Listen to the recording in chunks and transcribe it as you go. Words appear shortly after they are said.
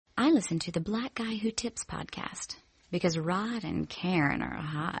I listen to the Black Guy Who Tips podcast because Rod and Karen are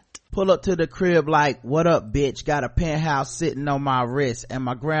hot. Pull up to the crib like, what up, bitch? Got a penthouse sitting on my wrist, and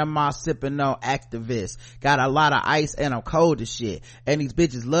my grandma sipping on Activist. Got a lot of ice and I'm cold as shit, and these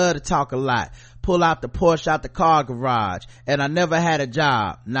bitches love to talk a lot. Pull out the Porsche out the car garage, and I never had a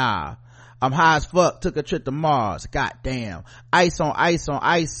job. Nah, I'm high as fuck. Took a trip to Mars. God damn. Ice on ice on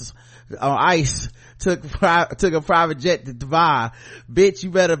ice on ice. Took a private jet to Dubai. Bitch,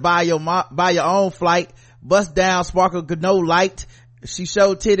 you better buy your own flight. Bust down, sparkle no light. She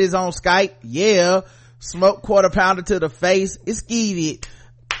showed titties on Skype. Yeah. Smoke quarter pounder to the face. It's skeeved.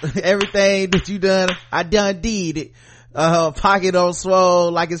 Everything that you done, I done did it. Pocket on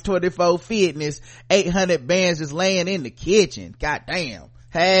swole like it's 24 fitness. 800 bands just laying in the kitchen. God damn.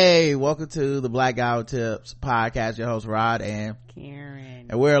 Hey, welcome to the Black Guy Who Tips podcast. Your host Rod and Karen,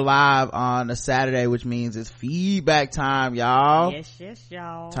 and we're live on a Saturday, which means it's feedback time, y'all. Yes,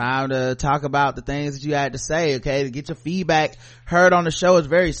 y'all. Time to talk about the things that you had to say. Okay, to get your feedback heard on the show is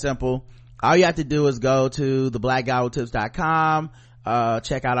very simple. All you have to do is go to theblackguywhotips.com,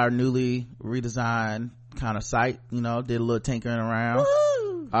 check out our newly redesigned kind of site. You know, did a little tinkering around. Woo!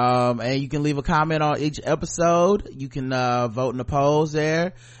 And you can leave a comment on each episode. You can vote in the polls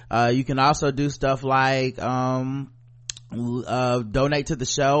there. You can also do stuff like donate to the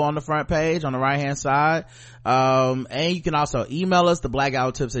show on the front page on the right hand side. And you can also email us,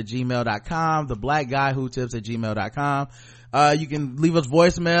 theblackguywhotips@gmail.com, theblackguywhotips@gmail.com. You can leave us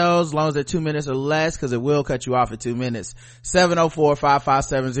voicemails as long as they're 2 minutes or less, because it will cut you off at 2 minutes.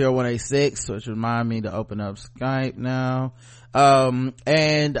 704-557-0186, which remind me to open up Skype now.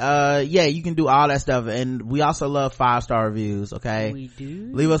 Yeah, you can do all that stuff. And we also love 5-star reviews. Okay, we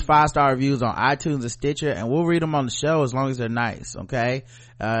do. Leave us 5-star reviews on iTunes and Stitcher, and we'll read them on the show as long as they're nice. Okay.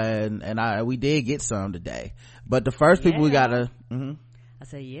 We did get some today, but the first people we gotta I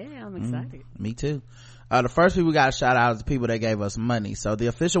say I'm excited. Me too. The first people we gotta shout out is the people that gave us money. So the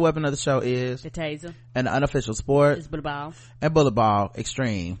official weapon of the show is the taser, and the unofficial sport is bullet ball and bullet ball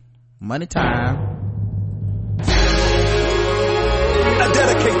extreme. Money time. I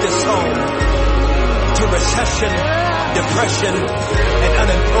dedicate this song to recession, depression, and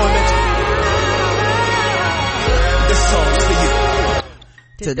unemployment. This song's for you.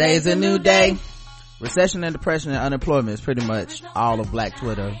 Today's a new day. Recession and depression and unemployment is pretty much all of Black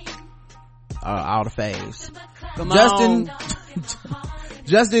Twitter. All the faves.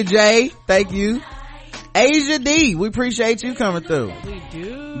 Justin J, thank you. Asia D, we appreciate you coming through. We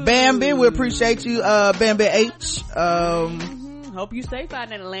do. Bambi, we appreciate you. Bambi H. Hope you safe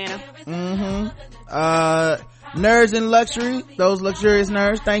out in Atlanta. Nerds in luxury, those luxurious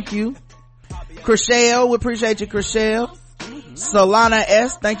nerds, thank you. Chriselle, we appreciate you, Chriselle. Solana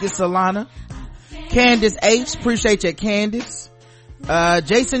S, thank you, Solana. Candace H, appreciate you, Candace.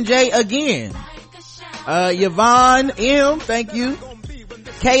 Jason J again. Yvonne M, thank you.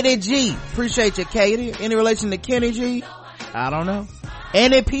 Katie G, appreciate you, Katie. Any relation to Kenny G? I don't know.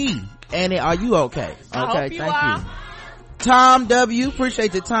 Annie P, Annie, are you okay? Okay, thank you. Tom W,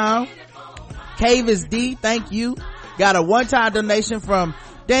 appreciate you, Tom. Cavis D, thank you. Got a one-time donation from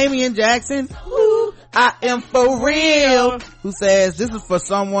Damian Jackson. Woo, I am for real. Who says this is for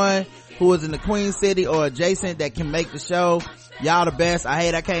someone who is in the Queen City or adjacent that can make the show. Y'all the best. I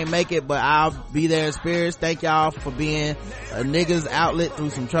hate I can't make it, but I'll be there in spirits. Thank y'all for being a nigga's outlet through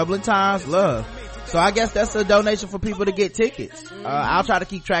some troubling times. Love. So I guess that's a donation for people to get tickets. I'll try to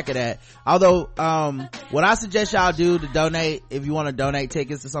keep track of that. Although, what I suggest y'all do to donate, if you want to donate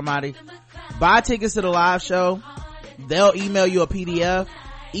tickets to somebody, buy tickets to the live show. They'll email you a PDF.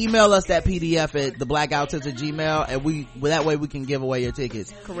 Email us that PDF at theblackguywhotips@gmail, and that way we can give away your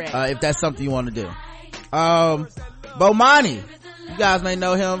tickets. Correct. If that's something you want to do. Bomani, you guys may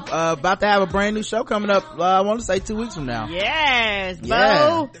know him, about to have a brand new show coming up, I want to say 2 weeks from now. Yes, Bo.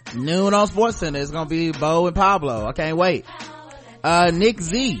 Yeah. Noon on SportsCenter. It's gonna be Bo and Pablo. I can't wait. Nick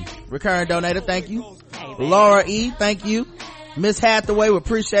Z, recurring donator, thank you. Hey, Laura E, thank you. Miss Hathaway, we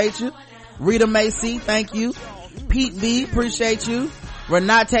appreciate you. Rita Macy, thank you. Pete B, appreciate you.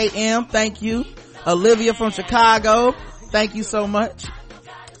 Renate M, thank you. Olivia from Chicago, thank you so much.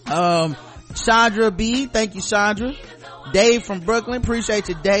 Chandra B, thank you, Chandra. Dave from Brooklyn, appreciate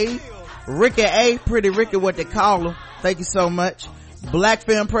you, Dave. Ricky A, pretty Ricky, what they call him, thank you so much. Black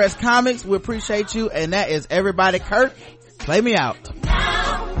Film Press Comics, we appreciate you. And that is everybody. Kurt, play me out.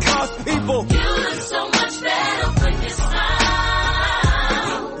 Cause people, you look so much better when you smile.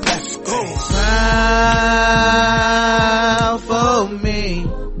 let's go. Smile for me.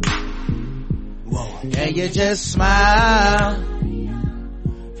 Whoa. And you just smile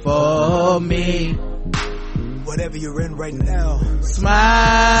for me. Whatever you're in right now,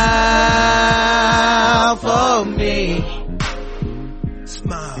 Smile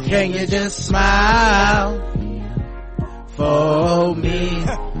Can you just smile for me?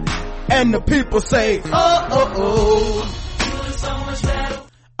 And the people say, oh.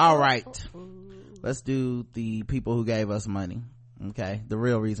 All right. Let's do the people who gave us money. Okay. The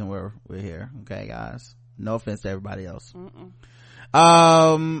real reason we're here. Okay, guys. No offense to everybody else. We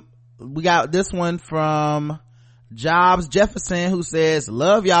got this one from Jobs Jefferson, who says,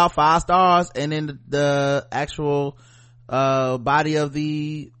 love y'all, 5 stars. And then the actual body of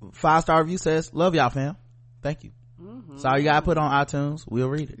the 5-star review says, love y'all, fam. Thank you. So you gotta put on iTunes, we'll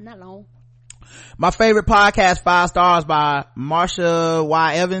read it. Not long. My favorite podcast, 5 stars, by Marsha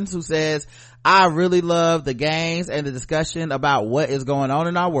Y. Evans, who says, I really love the games and the discussion about what is going on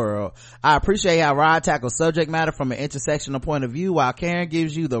in our world. I appreciate how Rod tackles subject matter from an intersectional point of view, while Karen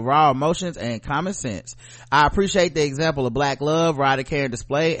gives you the raw emotions and common sense. I appreciate the example of black love Rod and Karen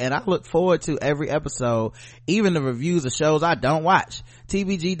display, and I look forward to every episode, even the reviews of shows I don't watch.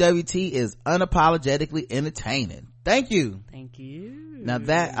 TBGWT is unapologetically entertaining. Thank you. Now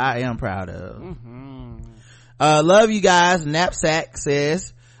that I am proud of. Love you guys. Knapsack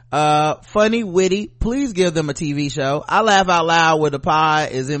says, funny, witty, please give them a TV show. I laugh out loud when the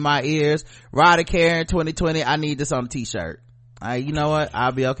pod is in my ears. Rod and Karen 2020, I need this on a t-shirt. You know what,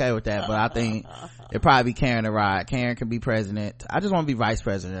 I'll be okay with that, but I think it'd probably be Karen and Rod. Karen can be president, I just want to be vice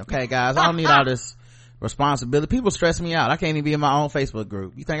president. Okay, guys, I don't need all this responsibility. People stress me out. I can't even be in my own Facebook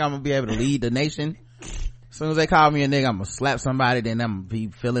group. You think I'm gonna be able to lead the nation? As soon as they call me a nigga, I'm gonna slap somebody, then I'm gonna be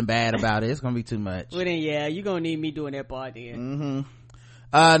feeling bad about it. It's gonna be too much. Well then, yeah, you gonna need me doing that part then.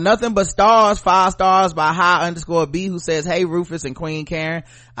 Nothing but stars, 5 stars, by High_B, who says, hey Rufus and Queen Karen,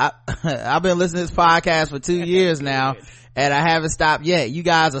 I've been listening to this podcast for 2 years now, and I haven't stopped yet. You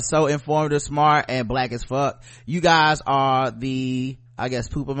guys are so informative, smart, and black as fuck. You guys are the, I guess,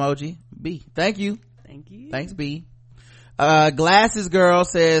 poop emoji. B. Thank you. Thanks, B. Glasses Girl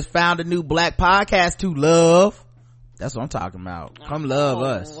says, found a new black podcast to love. That's what I'm talking about. Come love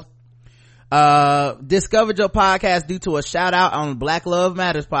us. Discovered your podcast due to a shout out on Black Love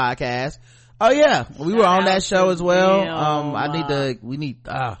Matters podcast. Oh yeah, we were on that show as well. I need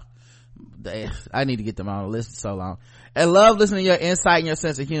to get them on the list. It's so long. And love listening to your insight and your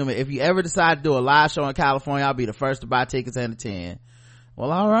sense of humor. If you ever decide to do a live show in California, I'll be the first to buy tickets and attend.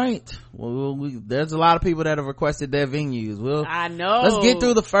 Well, all right. Well, there's a lot of people that have requested their venues. I know. Let's get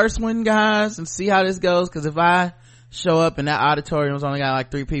through the first one, guys, and see how this goes. Because if I show up and that auditorium's only got like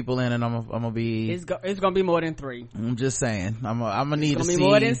 3 people in it, I'm gonna be. It's gonna be more than 3. I'm just saying. I'm gonna need to see. It's gonna be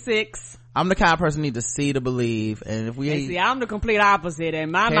more than 6. I'm the kind of person who need to see to believe, and if we see, I'm the complete opposite.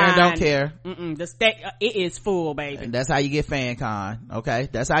 In my Karen mind, don't care. The state it is full, baby. And that's how you get fan con. Okay,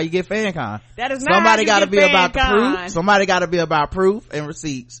 that's how you get fan con. That is not somebody got to be about the proof. Somebody got to be about proof and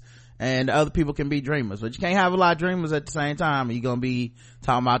receipts, and other people can be dreamers. But you can't have a lot of dreamers at the same time. And you're gonna be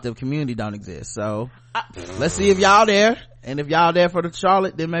talking about the community don't exist. So let's see if y'all there. And if y'all there for the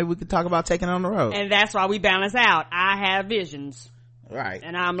Charlotte, then maybe we could talk about taking it on the road. And that's why we balance out. I have visions. Right.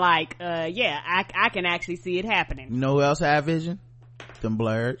 And I'm like, I can actually see it happening. You know who else have vision? Them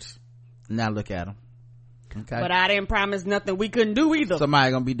blurs. Now look at them. Okay. But I didn't promise nothing we couldn't do either.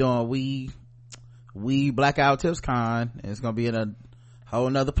 Somebody gonna be doing we Blackout Tips Con. And it's gonna be in a whole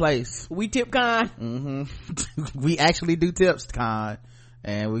nother place. We Tip Con. We actually do Tips Con.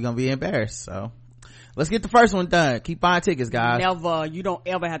 And we're gonna be embarrassed. So let's get the first one done. Keep buying tickets, guys. Never. You don't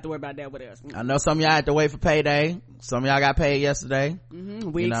ever have to worry about that with us. I know some of y'all had to wait for payday. Some of y'all got paid yesterday.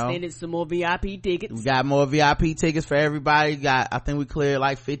 We extended some more VIP tickets. We got more VIP tickets for everybody. I think we cleared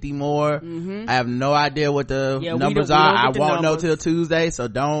like 50 more. I have no idea what the numbers are. I won't know till Tuesday, so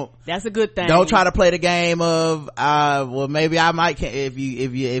don't. That's a good thing. Don't try to play the game of well, maybe I might. If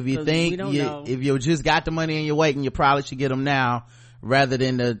you think if you just got the money and you're waiting, you probably should get them now, rather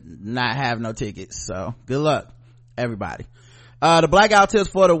than to not have no tickets. So good luck, everybody. The Blackout Tips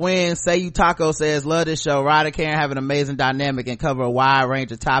for the win. Say You Taco says, love this show. Rod and Karen have an amazing dynamic and cover a wide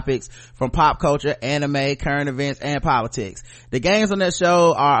range of topics from pop culture, anime, current events, and politics. The games on that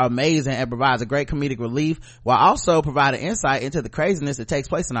show are amazing and provides a great comedic relief while also providing insight into the craziness that takes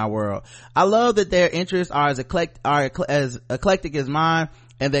place in our world. I love that their interests are as eclectic as mine,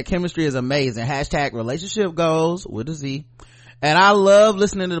 and their chemistry is amazing. # relationship goals with a Z. And I love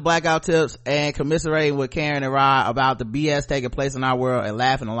listening to the Blackout Tips and commiserating with Karen and Rod about the BS taking place in our world and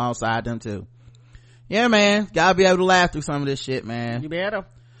laughing alongside them too. Yeah, man. Gotta be able to laugh through some of this shit, man. You better.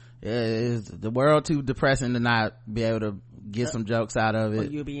 Yeah, is the world too depressing to not be able to get some jokes out of it? Or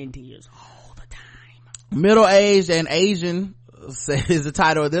you'll be in tears all the time. Middle-aged and Asian is the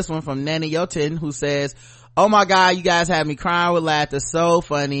title of this one, from Nanny Yotin, who says, oh my god, you guys have me crying with laughter. So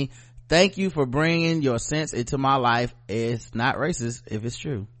funny. Thank you for bringing your sense into my life. It's not racist if it's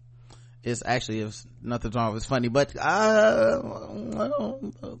true. It's actually, if nothing's wrong, it's funny, but I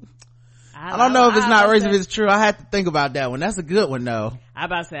don't know if it's not racist, if it's true. I had to think about that one. That's a good one though. I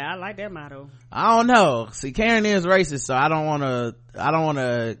about to say, I like that motto. I don't know. See, Karen is racist, so I don't want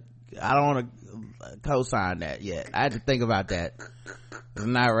to co-sign that yet. I had to think about that. It's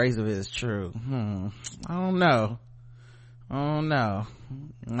not racist if it's true. I don't know.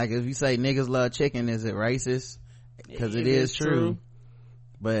 Like if you say niggas love chicken, is it racist? Because it is true.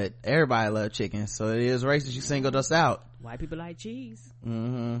 But everybody love chicken, so it is racist. You singled us out. White people like cheese. I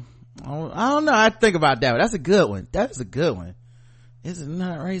don't know. I think about that one. That's a good one. It's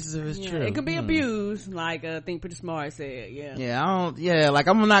not racist if it's true. It could be abused, like I think Pretty Smart said. Like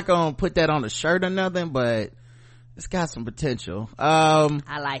I'm not gonna put that on a shirt or nothing, but it's got some potential.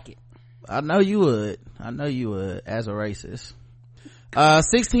 I like it. I know you would as a racist.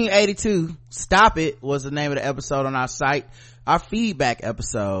 1682 Stop It was the name of the episode on our site, our feedback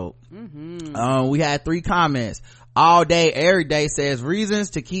episode. We had 3 comments. All Day Every Day says reasons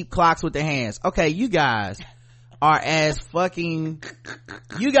to keep clocks with the hands. Okay, you guys are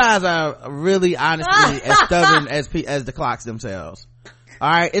really honestly as stubborn as the clocks themselves. All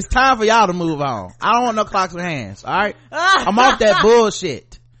right, it's time for y'all to move on. I don't want no clocks with hands. All right, I'm off that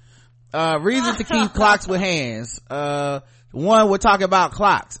bullshit. Reasons to keep clocks with hands. One, we're talking about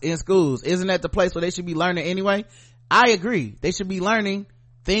clocks in schools. Isn't that the place where they should be learning anyway? I agree. They should be learning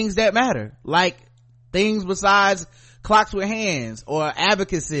things that matter, like things besides clocks with hands or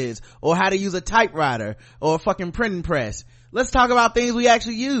abacuses or how to use a typewriter or a fucking printing press. Let's talk about things we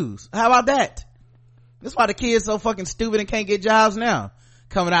actually use. How about that? That's why the kids so fucking stupid and can't get jobs now,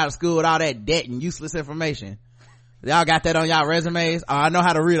 coming out of school with all that debt and useless information. Y'all got that on y'all resumes? I know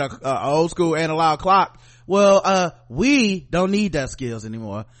how to read a old school analog clock. Well, we don't need that skills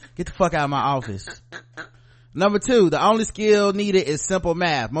anymore. Get the fuck out of my office. Number 2, the only skill needed is simple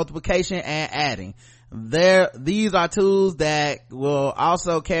math, multiplication and adding. These are tools that will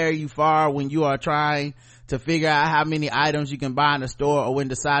also carry you far when you are trying to figure out how many items you can buy in the store or when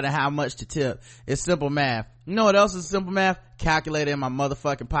deciding how much to tip. It's simple math. You know what else is simple math? Calculator in my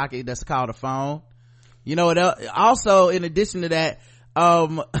motherfucking pocket. That's called a phone. You know what else? Also, in addition to that,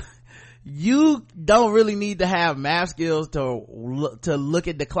 you don't really need to have math skills to look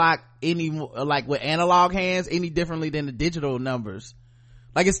at the clock like with analog hands any differently than the digital numbers.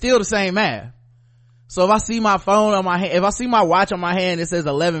 Like it's still the same math. So if I see my phone on my hand, if I see my watch on my hand, it says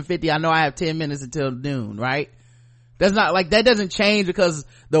 11:50, I know I have 10 minutes until noon, right? That's not like, that doesn't change because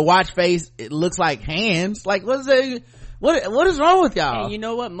the watch face, it looks like hands. Like what is wrong with y'all? And you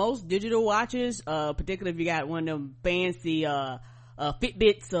know what? Most digital watches, particularly if you got one of them fancy,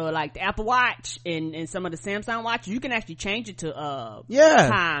 Fitbits or like the Apple Watch and some of the Samsung watches, you can actually change it to,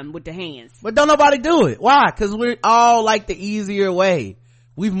 time with the hands. But don't nobody do it. Why? Cause we're all like the easier way.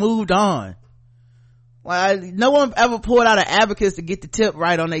 We've moved on. Like, no one ever pulled out an abacus to get the tip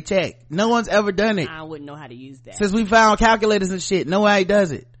right on their check. No one's ever done it. I wouldn't know how to use that. Since we found calculators and shit, nobody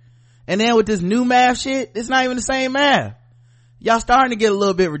does it. And then with this new math shit, it's not even the same math. Y'all starting to get a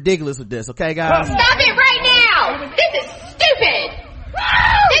little bit ridiculous with this, okay guys? Stop it right now! This is stupid!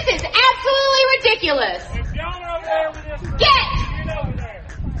 This is absolutely ridiculous!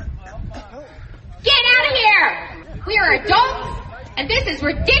 Get out of here! We are adults, and this is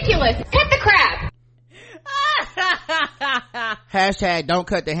ridiculous! Cut the crap! Hashtag don't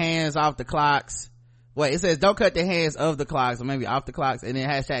cut the hands off the clocks. Wait, it says don't cut the hands of the clocks, or maybe off the clocks, and then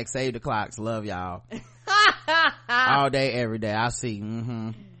hashtag save the clocks. Love y'all. All day, every day. I see. We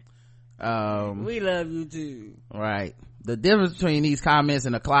love you too. Right. The difference between these comments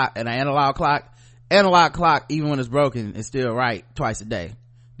and an analog clock, even when it's broken, is still right twice a day.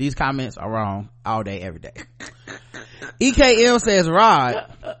 These comments are wrong all day, every day. EKM says, Rod,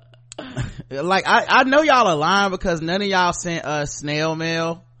 like, I know y'all are lying because none of y'all sent us snail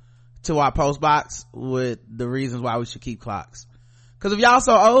mail to our post box with the reasons why we should keep clocks. Cause if y'all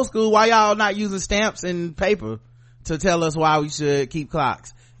so old school, why y'all not using stamps and paper to tell us why we should keep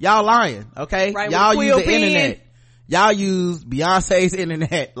clocks? Y'all lying, okay? Right, y'all use the internet. Y'all use Beyonce's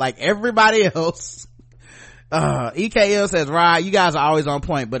internet like everybody else. EKL says, Rod, you guys are always on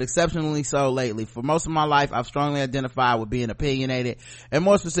point, but exceptionally so lately. For most of my life, I've strongly identified with being opinionated and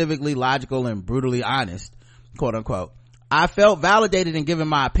more specifically logical and brutally honest, quote unquote. I felt validated in giving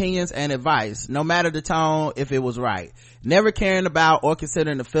my opinions and advice, no matter the tone, if it was right. Never caring about or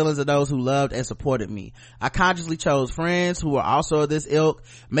considering the feelings of those who loved and supported me. I consciously chose friends who were also of this ilk,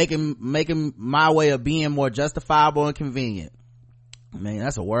 making my way of being more justifiable and convenient. Man,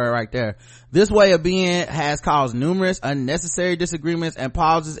 that's a word right there. This way of being has caused numerous unnecessary disagreements and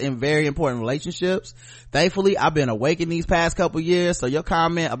pauses in very important relationships. Thankfully, I've been awake in these past couple years, so your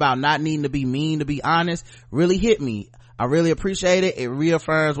comment about not needing to be mean to be honest really hit me. I really appreciate it. It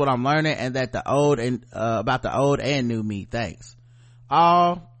reaffirms what I'm learning and that the old and about the old and new me. Thanks.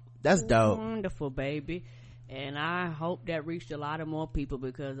 Oh, that's dope. Wonderful, baby. And I hope that reached a lot of more people,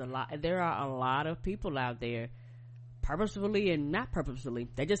 because there are a lot of people out there, purposefully and not purposefully,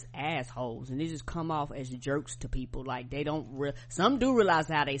 they're just assholes, and they just come off as jerks to people. Like, they don't some do realize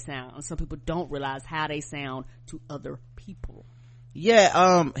how they sound, and some people don't realize how they sound to other people. Here's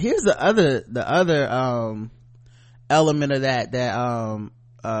the other element of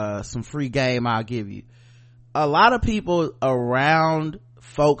that some free game I'll give you. A lot of people around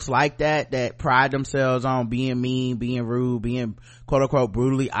folks like that pride themselves on being mean, being rude, being quote unquote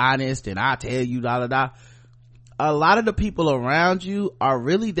brutally honest, and I tell you da da da. A lot of the people around you are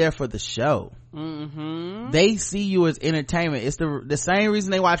really there for the show. Mm-hmm. They see you as entertainment. It's the same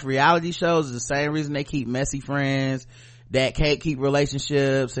reason they watch reality shows, is the same reason they keep messy friends that can't keep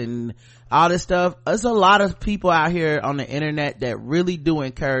relationships and all this stuff. There's a lot of people out here on the internet that really do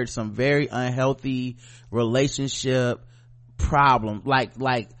encourage some very unhealthy relationship problem. Like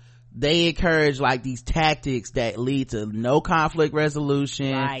they encourage like these tactics that lead to no conflict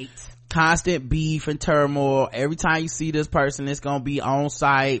resolution, right? Constant beef and turmoil. Every time you see this person, it's gonna be on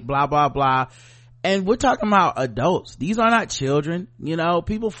site, blah blah blah. And we're talking about adults. These are not children,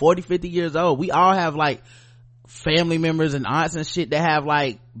 people 40 50 years old. We all have like family members and aunts and shit that have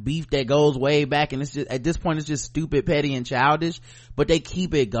like beef that goes way back, and it's just, at this point, it's just stupid, petty, and childish, but they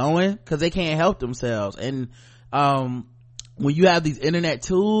keep it going because they can't help themselves. And when you have these internet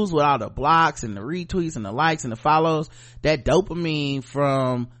tools with all the blocks and the retweets and the likes and the follows, that dopamine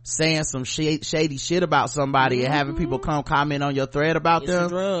from saying some shady shit about somebody and having people come comment on your thread about it's them, a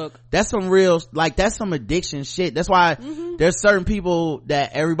drug. That's some real, like, that's some addiction shit. That's why there's certain people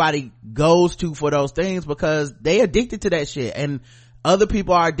that everybody goes to for those things, because they addicted to that shit, and other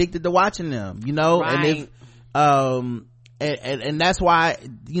people are addicted to watching them, Right. And if and that's why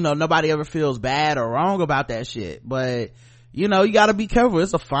nobody ever feels bad or wrong about that shit. But you gotta be careful.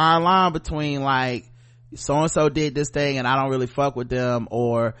 It's a fine line between like, so and so did this thing and I don't really fuck with them,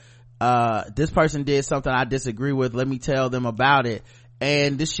 or this person did something I disagree with, let me tell them about it.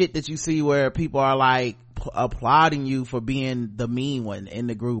 And this shit that you see where people are like applauding you for being the mean one in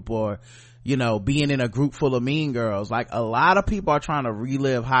the group, or being in a group full of mean girls. Like, a lot of people are trying to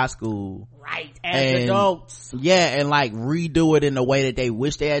relive high school, right, as adults, and like redo it in the way that they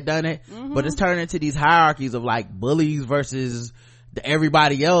wish they had done it. But it's turning into these hierarchies of like bullies versus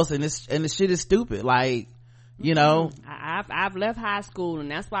everybody else, and the shit is stupid. Like, I've left high school, and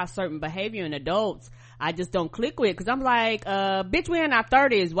that's why certain behavior in adults I just don't click with, because I'm like, bitch, we're in our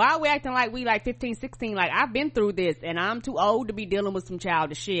 30s. Why are we acting like we like 15, 16? Like, I've been through this, and I'm too old to be dealing with some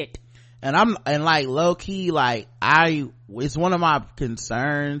childish shit. And like low key, like, it's one of my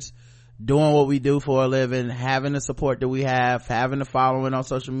concerns doing what we do for a living, having the support that we have, having the following on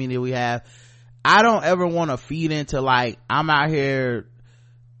social media we have. I don't ever want to feed into like, I'm out here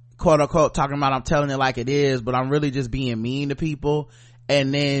quote unquote talking about I'm telling it like it is, but I'm really just being mean to people.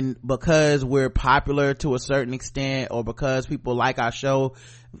 And then because we're popular to a certain extent, or because people like our show,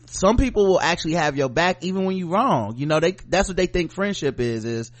 some people will actually have your back even when you're wrong. That's what they think friendship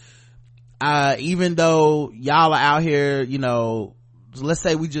is even though y'all are out here, let's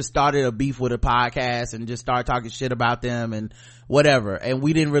say we just started a beef with a podcast and just started talking shit about them and whatever, and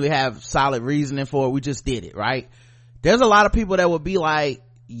we didn't really have solid reasoning for it, we just did it, right? There's a lot of people that would be like,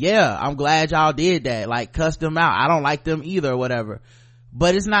 yeah, I'm glad y'all did that, like, cuss them out, I don't like them either, or whatever.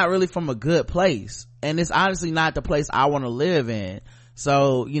 But it's not really from a good place, and it's honestly not the place I want to live in.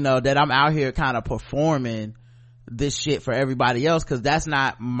 So that I'm out here kind of performing this shit for everybody else, because that's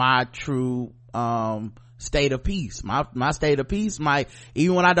not my true state of peace. My state of peace might,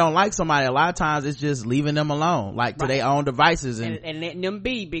 even when I don't like somebody, a lot of times it's just leaving them alone, like, to their own devices, and letting them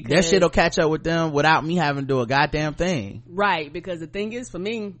be, because that shit'll catch up with them without me having to do a goddamn thing. Right, because the thing is, for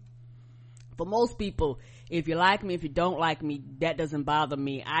me, for most people, if you like me, if you don't like me, that doesn't bother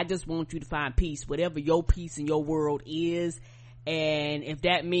me. I just want you to find peace, whatever your peace in your world is. And if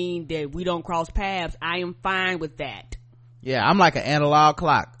that means that we don't cross paths, I am fine with that. Yeah, I'm like an analog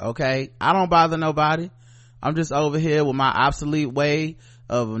clock, okay? I don't bother nobody. I'm just over here with my obsolete way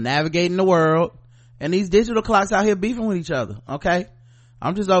of navigating the world, and these digital clocks out here beefing with each other, okay?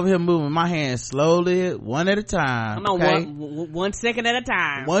 I'm just over here moving my hands slowly, one at a time. Come on, okay? 1 second at a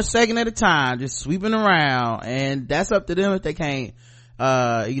time. 1 second at a time, just sweeping around, and that's up to them if they can't,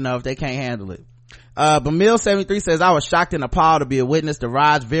 if they can't handle it. Bamil73 says, I was shocked and appalled to be a witness to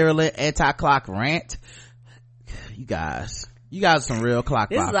Rod's virulent anti-clock rant. You guys are some real clock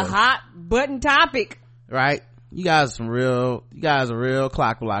This blockers. is a hot button topic. Right? You guys are real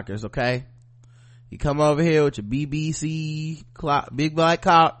clock blockers, okay? You come over here with your BBC clock, big black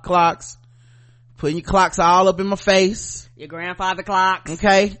clocks, putting your clocks all up in my face. Your grandfather clocks.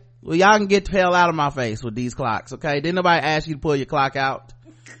 Okay? Well, y'all can get the hell out of my face with these clocks, okay? Didn't nobody ask you to pull your clock out?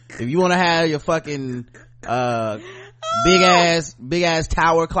 If you want to have your fucking, big ass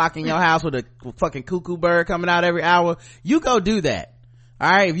tower clock in your house with a fucking cuckoo bird coming out every hour, you go do that.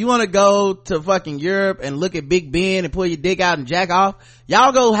 Alright, if you want to go to fucking Europe and look at Big Ben and pull your dick out and jack off,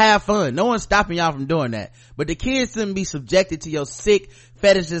 y'all go have fun. No one's stopping y'all from doing that. But the kids shouldn't be subjected to your sick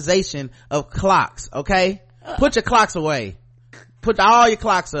fetishization of clocks, okay? Put your clocks away. Put all your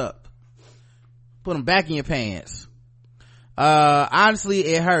clocks up. Put them back in your pants. Honestly,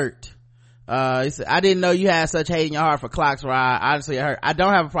 it hurt. He said, I didn't know you had such hate in your heart for clocks, Rod. Honestly, it hurt. I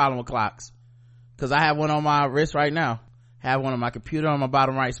don't have a problem with clocks. Cause I have one on my wrist right now. Have one on my computer on my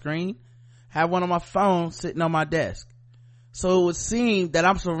bottom right screen. Have one on my phone sitting on my desk. So it would seem that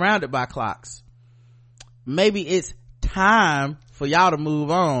I'm surrounded by clocks. Maybe it's time for y'all to move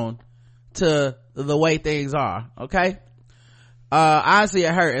on to the way things are, okay? Honestly,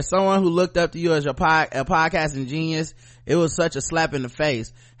 it hurt. As someone who looked up to you as a podcasting genius, it was such a slap in the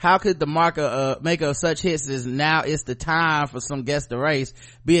face. How could the maker of such hits as Now It's the Time for Some Guess the Race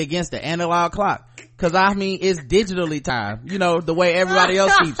be against the analog clock? Cause I mean, it's digitally time. You know, the way everybody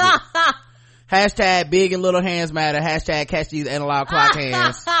else keeps it. Hashtag big and little hands matter. Hashtag catch these analog clock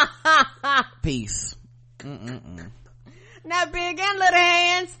hands. Peace. Not big and little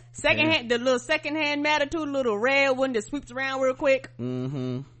hands. The little second hand matter too. The little red one that sweeps around real quick.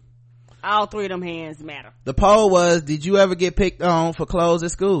 All three of them hands matter. The poll was, did you ever get picked on for clothes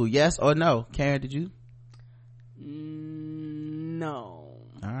at school? Yes or no? Karen, did you? No.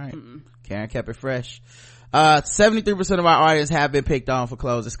 All right. Karen kept it fresh. 73% of our audience have been picked on for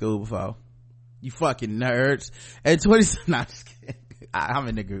clothes at school before. You fucking nerds. And 20, nah, just kidding. I'm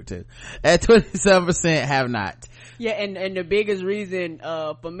in the group too. And 27% have not. Yeah, and the biggest reason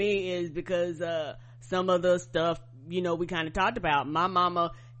for me is because some of the stuff, you know, we kind of talked about. My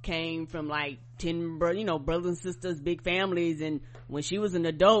mama came from like 10 brothers and sisters, big families, and when she was an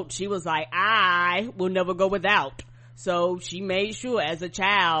adult, she was like, I will never go without. So she made sure as a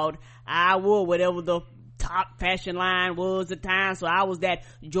child I wore whatever the top fashion line was at the time. So I was that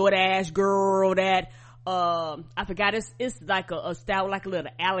Jordache girl that I forgot, it's like a style like a little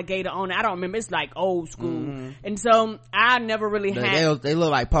alligator on it. I don't remember, it's like old school. And so I never really had, they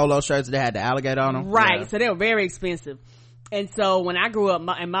look like polo shirts that had the alligator on them, right? Yeah. So they were very expensive. And so when I grew up,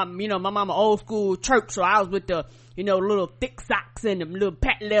 my mama old school church, so I was with the, little thick socks and the little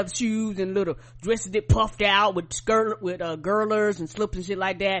patent leather shoes and little dresses that puffed out with girdlers and slips and shit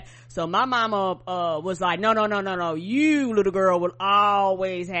like that. So my mama was like, no, you little girl will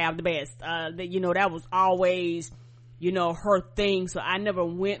always have the best. That was always, her thing. So I never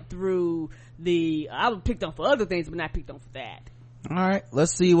went through I was picked on for other things, but not picked on for that. All right,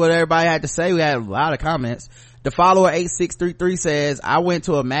 let's see what everybody had to say. We had a lot of comments. The follower 8633 says, I went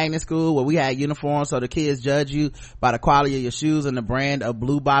to a magnet school where we had uniforms, so the kids judge you by the quality of your shoes and the brand of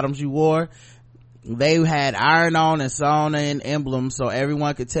blue bottoms you wore. They had iron on and sewn in emblems so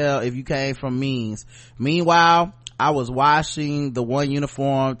everyone could tell if you came from means. Meanwhile, I was washing the one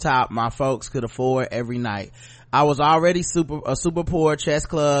uniform top my folks could afford every night. I was already a super poor chess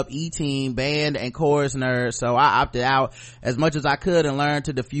club, E-team, band, and chorus nerd, so I opted out as much as I could and learned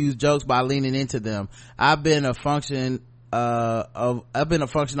to diffuse jokes by leaning into them. I've been a function of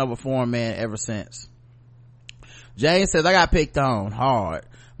a foreign man ever since. Jane says, I got picked on hard.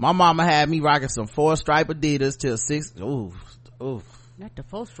 My mama had me rocking some 4-stripe Adidas till 6. Ooh. Not the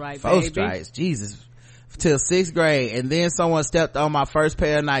 4-stripe, 4 stripes, Jesus. Till 6th grade, and then someone stepped on my first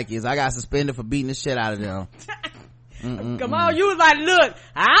pair of Nikes. I got suspended for beating the shit out of them. Come on, you was like, look,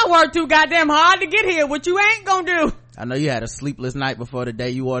 I worked too goddamn hard to get here. What you ain't gonna do? I know you had a sleepless night before the day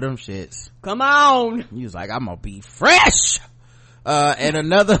you wore them shits. Come on. You was like, I'm gonna be fresh. And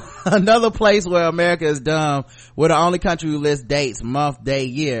another place where America is dumb, we're the only country who lists dates, month, day,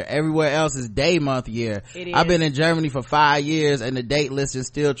 year. Everywhere else is day, month, year. I've been in Germany for 5 years and the date listing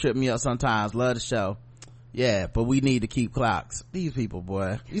still trip me up sometimes. Love the show. Yeah, but we need to keep clocks. These people,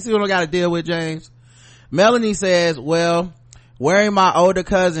 boy. You see what I gotta deal with, James? Melanie says, well, Wearing my older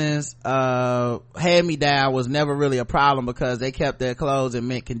cousins hand-me-down was never really a problem because they kept their clothes in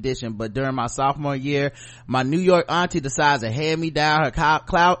mint condition. But during my sophomore year, my New York auntie decides to hand me down her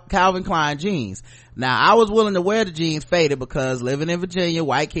Calvin Klein jeans. Now, I was willing to wear the jeans faded because living in Virginia,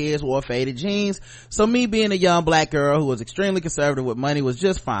 white kids wore faded jeans. So me being a young black girl who was extremely conservative with money was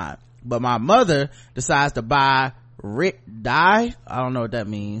just fine. But my mother decides to buy dye, I don't know what that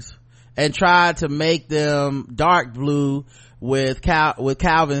means, and tried to make them dark blue with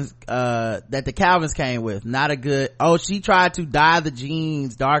Calvin's that the Calvins came with. Not a good, she tried to dye the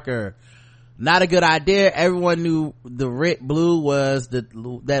jeans darker. Not a good idea. Everyone knew the red blue was that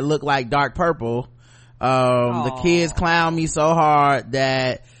looked like dark purple. The kids clowned me so hard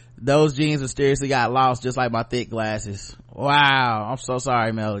that those jeans mysteriously got lost, just like my thick glasses. Wow, I'm so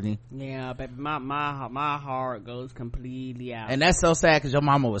sorry, Melody. Yeah, baby, my heart goes completely out. And that's so sad because your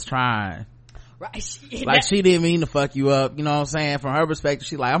mama was trying. Right. Like, she didn't mean to fuck you up, you know what I'm saying? From her perspective,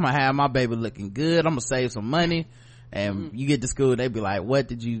 she's like, I'm gonna have my baby looking good, I'm gonna save some money. And you get to school, they be like,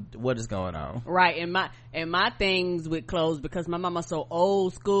 what is going on? Right. And my things with clothes, because my mama's so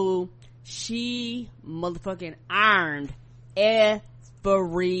old school, she motherfucking ironed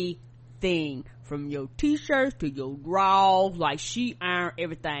everything, from your t-shirts to your drawers. Like, she ironed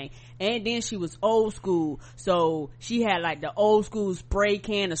everything. And then she was old school, so she had like the old school spray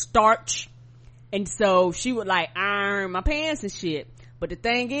can of starch, and so she would like iron my pants and shit. But the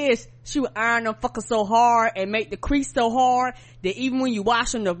thing is, she would iron them fuckers so hard and make the crease so hard that even when you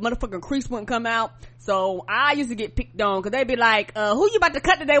wash them, the motherfucking crease wouldn't come out. So I used to get picked on because they'd be like, who you about to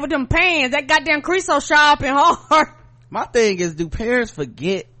cut today with them pants? That goddamn crease so sharp and hard. My thing is, do parents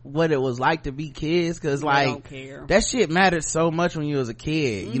forget what it was like to be kids? Cause like, don't care. That shit mattered so much when you was a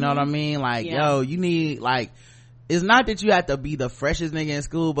kid. You know what I mean? Like, you need, like, it's not that you have to be the freshest nigga in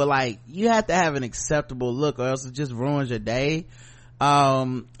school, but like, you have to have an acceptable look or else it just ruins your day.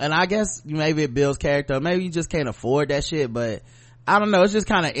 And I guess maybe it builds character, maybe you just can't afford that shit, but I don't know, it's just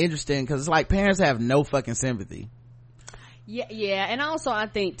kind of interesting because it's like parents have no fucking sympathy. Yeah, and also I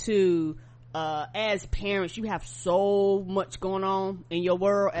think too, as parents, you have so much going on in your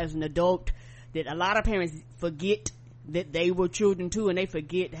world as an adult that a lot of parents forget that they were children too, and they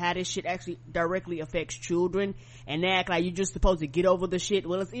forget how this shit actually directly affects children, and they act like you're just supposed to get over the shit.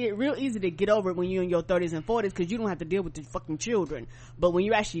 Well, it's real easy to get over it when you're in your 30s and 40s because you don't have to deal with the fucking children. But when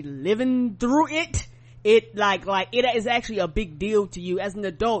you're actually living through it, it like it is actually a big deal to you. As an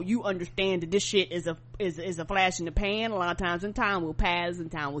adult, you understand that this shit is a flash in the pan a lot of times, and time will pass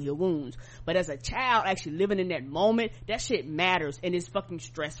and time will heal wounds. But as a child actually living in that moment, that shit matters and it's fucking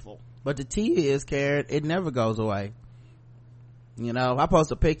stressful. But the tea is, Karen, it never goes away. You know, if I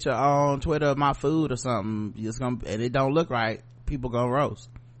post a picture on Twitter of my food or something, and it don't look right, people gonna roast,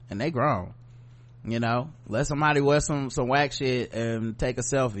 and they grown. You know, let somebody wear some whack shit and take a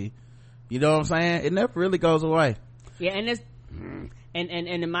selfie. You know what I'm saying? It never really goes away. Yeah, and it's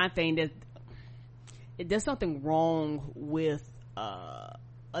and my thing that there's something wrong with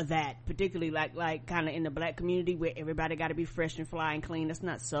that, particularly like kind of in the black community where everybody got to be fresh and fly and clean. That's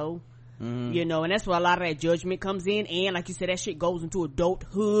not so. You know, and that's where a lot of that judgment comes in, and like you said, that shit goes into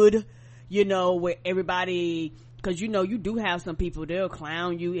adulthood, you know, where everybody, because you know, you do have some people, they'll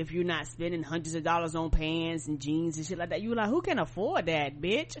clown you if you're not spending hundreds of dollars on pants and jeans and shit like that. You're like, who can afford that,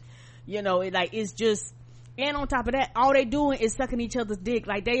 bitch? You know, it's just, and on top of that, all they doing is sucking each other's dick.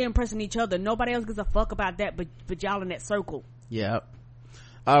 Like, they impressing each other. Nobody else gives a fuck about that but y'all in that circle. Yep.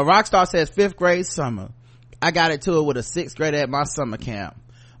 Rockstar says 5th grade summer, I got into it with a 6th grader at my summer camp.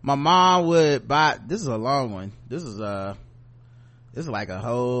 My mom would buy, this is a long one, this is like a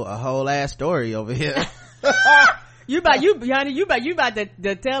whole ass story over here. you about to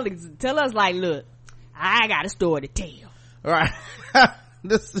tell us, like, look, I got a story to tell. Right.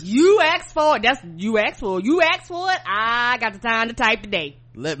 You asked for it. You asked for it. I got the time to type today.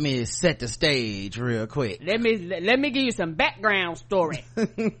 Let me set the stage real quick. Let me give you some background story.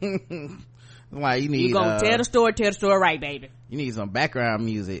 Why you need? You gonna tell the story right, baby. You need some background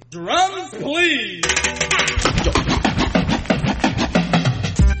music. Drums, please.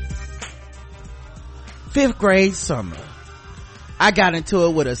 5th grade summer, I got into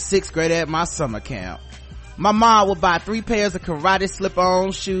it with a 6th grader at my summer camp. My mom would buy 3 pairs of karate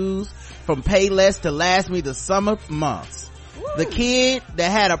slip-on shoes from Payless to last me the summer months. Woo. The kid that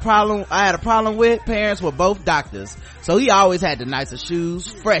I had a problem with, parents were both doctors, so he always had the nicest shoes,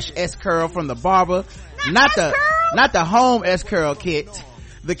 fresh S-curl from the barber, not the home S-curl kit.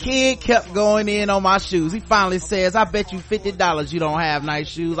 The kid kept going in on my shoes. He finally says, I bet you $50 you don't have nice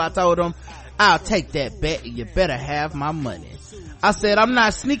shoes. I told him, I'll take that bet and you better have my money. I said, I'm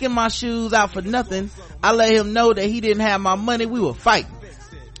not sneaking my shoes out for nothing. I let him know that he didn't have my money. We were fighting.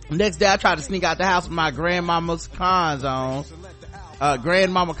 Next day I tried to sneak out the house with my grandmama's cons on.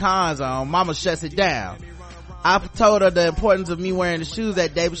 Mama shuts it down. I told her the importance of me wearing the shoes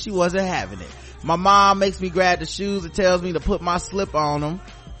that day, but she wasn't having it. My mom makes me grab the shoes and tells me to put my slip on them,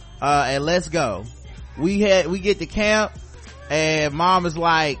 and let's go. We get to camp, and mom is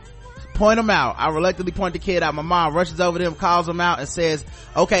like, point them out. I reluctantly point the kid out. My mom rushes over to him, calls him out, and says,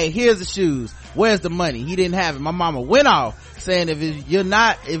 okay, here's the shoes. Where's the money? He didn't have it. My mama went off saying, if you're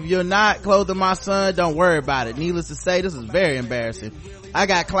not clothing my son, don't worry about it. Needless to say, this is very embarrassing. I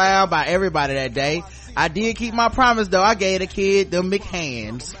got clowned by everybody that day. I did keep my promise though. I gave the kid the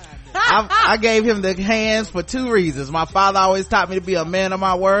McHands. I gave him the hands for 2 reasons. My father always taught me to be a man of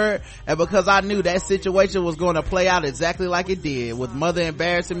my word, and because I knew that situation was going to play out exactly like it did, with mother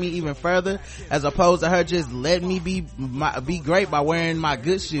embarrassing me even further as opposed to her just letting me be great by wearing my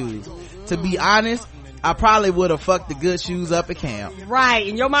good shoes. To be honest, I probably would have fucked the good shoes up at camp. Right,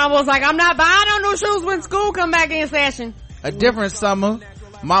 and your mom was like, I'm not buying no new shoes when school come back in session. A different summer,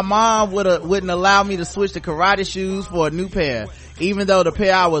 my mom wouldn't allow me to switch to karate shoes for a new pair, even though the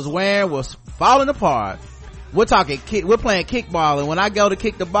pair I was wearing was falling apart. We're playing kickball, and when I go to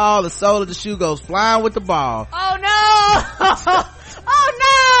kick the ball, the sole of the shoe goes flying with the ball. Oh no! Oh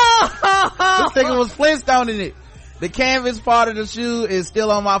no! This thing was Flintstoning it. The canvas part of the shoe is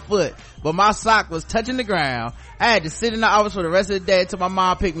still on my foot, but my sock was touching the ground. I had to sit in the office for the rest of the day until my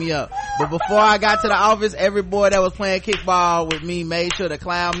mom picked me up. But before I got to the office, every boy that was playing kickball with me made sure to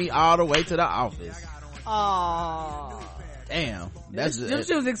clown me all the way to the office. Oh, damn! Them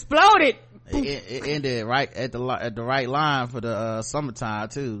shoes exploded. It ended right at the right line for the summertime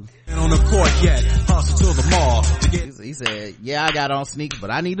too. On the court yet, hustle to the mall. He said, "Yeah, I got on sneakers, but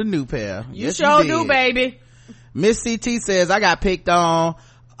I need a new pair." You sure do, baby. Miss CT says, I got picked on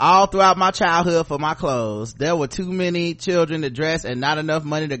all throughout my childhood for my clothes. There were too many children to dress and not enough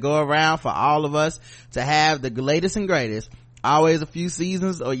money to go around for all of us to have the latest and greatest. Always a few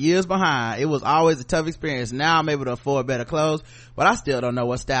seasons or years behind. It was always a tough experience. Now I'm able to afford better clothes, but I still don't know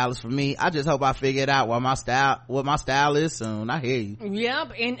what style is for me. I just hope I figure it out what my style is soon. I hear you.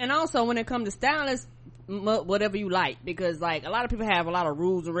 Yep. And also when it comes to stylists, whatever you like, because like a lot of people have a lot of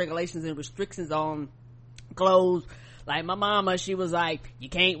rules and regulations and restrictions on clothes. Like my mama, she was like, you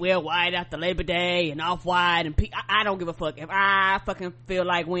can't wear white after Labor Day and off-white and I don't give a fuck. If I fucking feel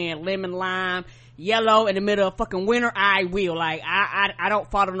like wearing lemon, lime, yellow in the middle of fucking winter, I will. Like I don't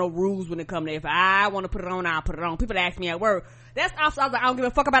follow no rules when it comes to, if I want to put it on, I'll put it on. People ask me at work, that's off, I was like, I don't give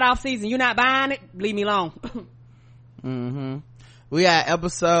a fuck about off season. You're not buying it, leave me alone. Mm-hmm. We got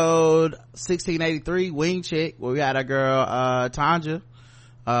episode 1683, Wing Chick, where we got our girl Tanja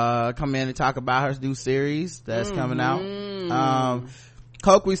come in and talk about her new series that's coming out.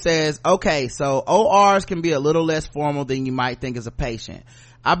 Kokui says, okay, so ORs can be a little less formal than you might think as a patient.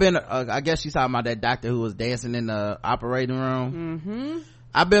 I've been I guess she's talking about that doctor who was dancing in the operating room.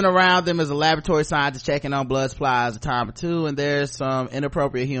 I've been around them as a laboratory scientist checking on blood supplies a time or two, and there's some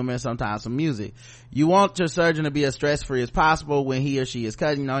inappropriate humor and sometimes some music. You want your surgeon to be as stress-free as possible when he or she is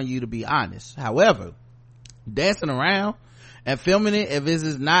cutting on you, to be honest. However, dancing around and filming it, if this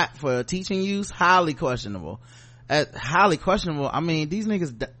is not for teaching use, highly questionable. I mean, these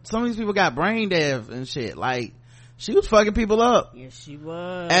niggas, some of these people got brain deaf and shit. Like, she was fucking people up. Yes, she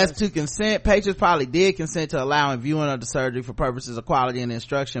was. As to consent, patients probably did consent to allowing viewing of the surgery for purposes of quality and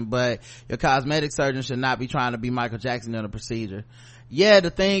instruction, but your cosmetic surgeon should not be trying to be Michael Jackson in the procedure. Yeah,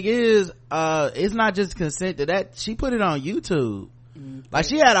 the thing is, it's not just consent to that. She put it on YouTube. Like,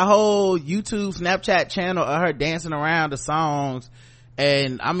 she had a whole YouTube Snapchat channel of her dancing around the songs.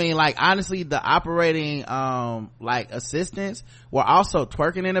 And I mean, like, honestly, the operating like assistants were also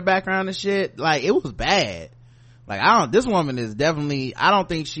twerking in the background and shit. Like, it was bad. Like, this woman is definitely, I don't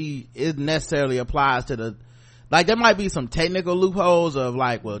think she is necessarily applies to the, like, there might be some technical loopholes of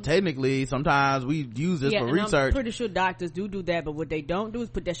like, well, technically sometimes we use this for research. I'm pretty sure doctors do that, but what they don't do is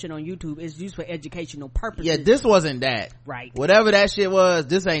put that shit on YouTube. It's used for educational purposes. Yeah, this wasn't that. Right. Whatever that shit was,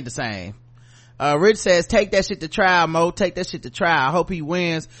 this ain't the same. Rich says, take that shit to trial, Mo. Take that shit to trial. I hope he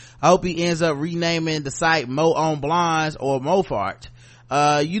wins. I hope he ends up renaming the site Mo on Blondes or Mofart.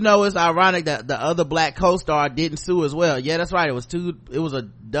 It's ironic that the other black co-star didn't sue as well. Yeah, that's right. It was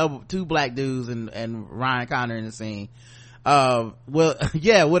two black dudes and Ryan Connor in the scene. With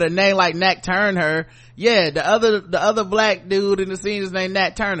a name like Nat Turner. Yeah, the other black dude in the scene is named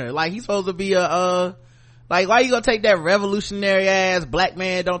Nat Turner. Like, he's supposed to be like, why you gonna take that revolutionary ass black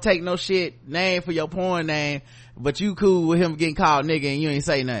man don't take no shit name for your porn name, but you cool with him getting called nigga and you ain't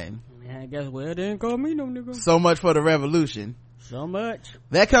say nothing? Yeah, I guess, well, they didn't call me no nigga. So much for the revolution. So much.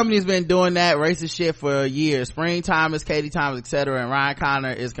 That company's been doing that racist shit for years. Spring Thomas, Katie Thomas, etc. And Ryan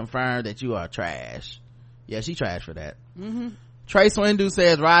Connor is confirmed that you are trash. Yeah, she trash for that. Trey Swindu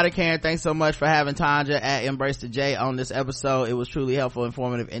says, Ryder Karen, thanks so much for having Tanja at Embrace the J on this episode. It was truly helpful,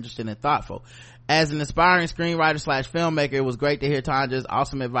 informative, interesting, and thoughtful. As an inspiring screenwriter / filmmaker, it was great to hear Tanja's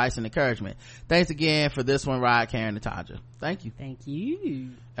awesome advice and encouragement. Thanks again for this one, Ryder Karen and Tanja. Thank you. Thank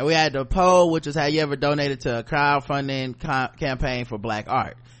you. And we had the poll, which is, have you ever donated to a crowdfunding campaign for black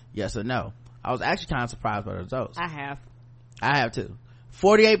art? Yes or no? I was actually kind of surprised by the results. I have too.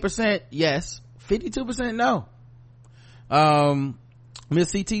 48% yes, 52% no.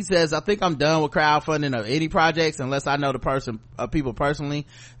 Miss CT says, I think I'm done with crowdfunding of any projects unless I know the people personally.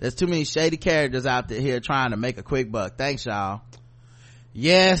 There's too many shady characters out here trying to make a quick buck. Thanks, y'all.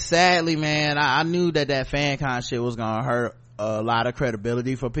 Yes, sadly, man, I knew that fan con shit was gonna hurt a lot of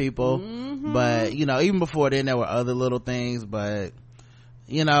credibility for people. But, even before then there were other little things, but,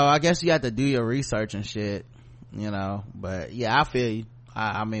 I guess you have to do your research and shit, but yeah, I feel you.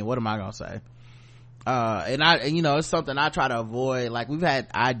 I mean, what am I gonna say? It's something I try to avoid. Like, we've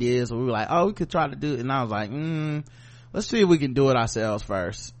had ideas where we were like, oh, we could try to do it, and I was like, let's see if we can do it ourselves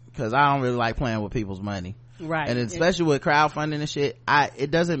first, because I don't really like playing with people's money, right? And especially with crowdfunding and shit,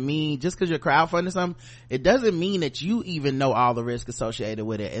 it doesn't mean just because you're crowdfunding something, it doesn't mean that you even know all the risk associated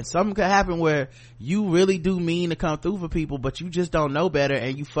with it. And something could happen where you really do mean to come through for people, but you just don't know better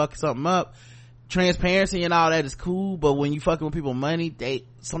and you fuck something up. Transparency and all that is cool, but when you fucking with people's money,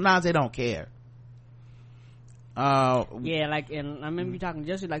 sometimes they don't care. Yeah, like, and I remember you talking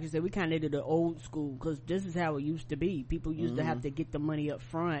just like you said, we kind of did the old school, because this is how it used to be. People used to have to get the money up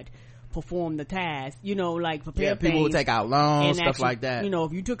front, perform the task, like prepare things. People would take out loans, stuff actually, like that.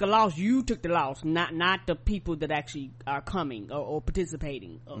 If you took a loss, you took the loss, not the people that actually are coming or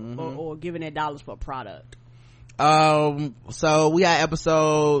participating or giving their dollars for a product. So we had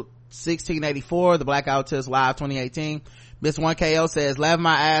episode 1684, the Blackout Test Live 2018. Miss 1KO says, laughing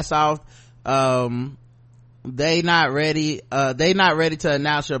my ass off. They not ready to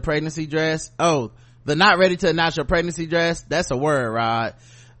announce your pregnancy dress. The not ready to announce your pregnancy dress, that's a word, Rod.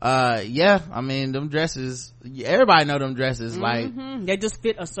 Yeah, I mean, them dresses, everybody know them dresses, like they just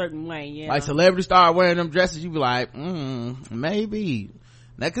fit a certain way. Yeah, like celebrities start wearing them dresses, you be like, maybe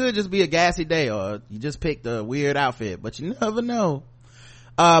that could just be a gassy day, or you just picked a weird outfit, but you never know.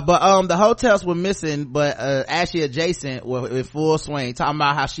 But the hotels were missing, but Ashley Adjacent were in full swing, talking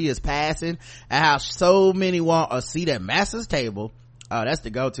about how she is passing and how so many want a seat at Master's table. Oh, that's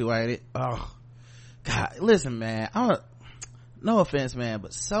the go-to, ain't it? Oh God, listen, man, no offense, man,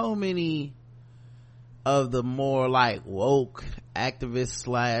 but so many of the more like woke activists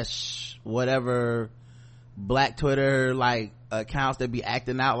 / whatever black Twitter like accounts that be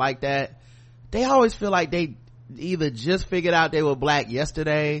acting out like that, they always feel like they either just figured out they were black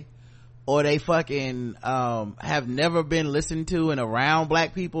yesterday, or they fucking have never been listened to and around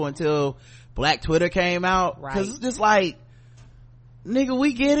black people until black Twitter came out. Right. Cause it's just like, nigga,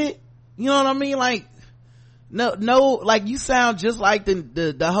 we get it, you know what I mean? Like, no, like, you sound just like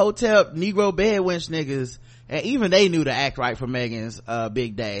the hotel Negro bed wench niggas, and even they knew to act right for Megan's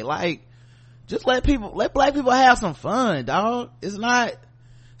big day. Like, just let black people have some fun, dog. It's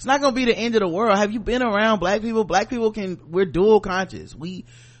not gonna be the end of the world. Have you been around black people? Black people we're dual conscious. We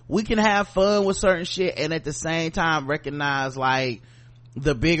can have fun with certain shit and at the same time recognize like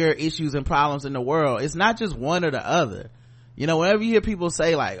the bigger issues and problems in the world. It's not just one or the other. Whenever you hear people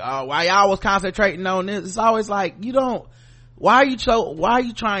say like, oh, why y'all was concentrating on this, it's always like, why are you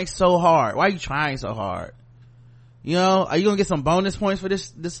trying so hard? Why are you trying so hard? Are you gonna get some bonus points for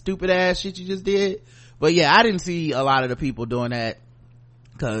this stupid ass shit you just did? But yeah, I didn't see a lot of the people doing that,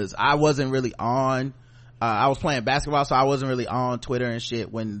 cause I wasn't really on, I was playing basketball, so I wasn't really on Twitter and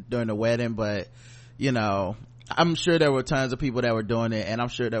shit during the wedding, but I'm sure there were tons of people that were doing it, and I'm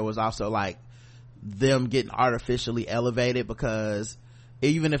sure there was also like them getting artificially elevated, because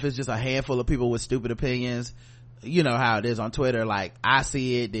even if it's just a handful of people with stupid opinions, you know how it is on Twitter, like I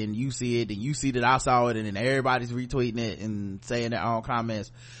see it, then you see it, then you see that I saw it, and then everybody's retweeting it and saying their own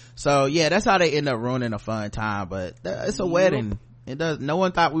comments. So yeah, that's how they end up ruining a fun time. But it's a wedding. No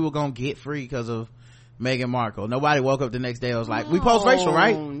one thought we were gonna get free because of Meghan Markle. Nobody woke up the next day and was like, we post-racial,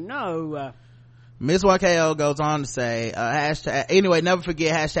 right? No. Miss 1KO goes on to say, anyway, never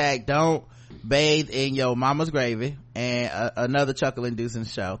forget hashtag don't bathe in your mama's gravy, and another chuckle inducing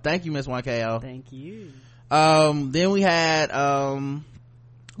show. Thank you, Miss 1KO. Thank you. Then we had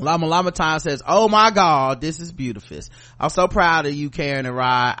Lama Time says, oh my god, this is beautiful. I'm so proud of you, Karen and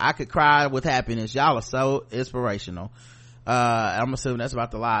Rod. I could cry with happiness. Y'all are so inspirational. I'm assuming that's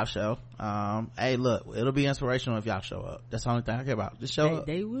about the live show. Hey, look, it'll be inspirational if y'all show up. That's the only thing I care about. Just show up.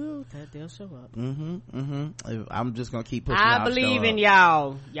 They will. They'll show up. I'm just gonna keep pushing. I believe in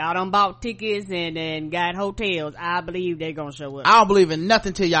y'all. Y'all done bought tickets and got hotels. I believe they're gonna show up. I don't believe in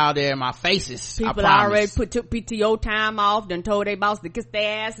nothing till y'all there in my faces. People already took PTO time off, done told their boss to kiss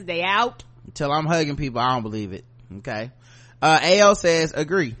their asses. They out. Until I'm hugging people, I don't believe it. Okay. AO says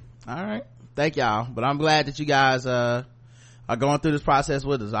agree. All right, thank y'all, but I'm glad that you guys are going through this process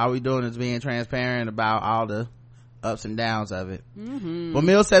with us. All we doing is being transparent about all the ups and downs of it. But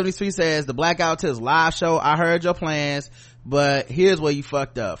Mill 73 says the Blackout Tips live show, I heard your plans, but here's where you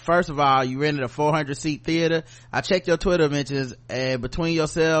fucked up. First of all, you rented a 400 seat theater. I checked your Twitter mentions, and between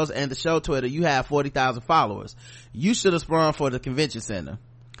yourselves and the show Twitter, you have 40,000 followers. You should have sprung for the convention center.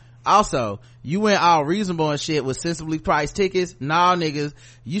 Also, you went all reasonable and shit with sensibly priced tickets. Nah, niggas,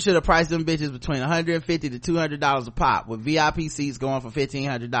 you should have priced them bitches between $150 to $200 a pop, with VIP seats going for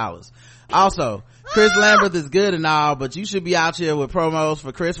 $1,500. Also, Chris Lambert is good and all, but you should be out here with promos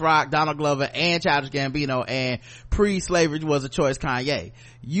for Chris Rock, Donald Glover, and Childish Gambino, and pre-slavery was a choice Kanye.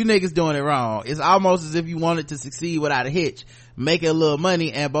 You niggas doing it wrong. It's almost as if you wanted to succeed without a hitch, making a little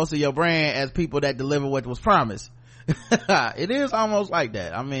money and boasting your brand as people that deliver what was promised. It is almost like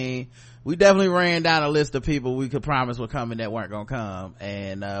that. I mean, we definitely ran down a list of people we could promise were coming that weren't gonna come,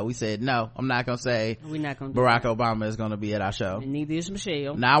 and we said no, I'm not gonna say we're not gonna Barack Obama is gonna be at our show, and neither is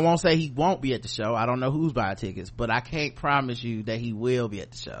Michelle. Now, I won't say he won't be at the show. I don't know who's buying tickets, but I can't promise you that he will be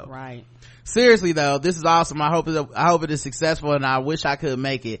at the show. Right. Seriously though, this is awesome. I hope it is successful, and I wish I could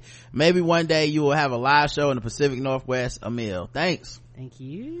make it. Maybe one day you will have a live show in the Pacific Northwest. Emil, thanks. Thank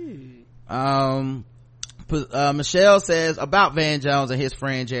you. Michelle says about Van Jones and his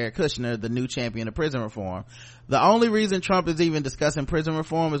friend Jared Kushner, the new champion of prison reform. The only reason Trump is even discussing prison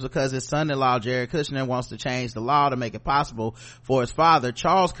reform is because his son-in-law Jared Kushner wants to change the law to make it possible for his father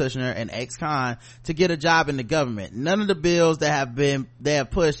Charles Kushner, an ex-con, to get a job in the government. None of the bills that they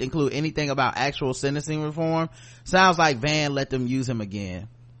have pushed include anything about actual sentencing reform. Sounds like Van let them use him again.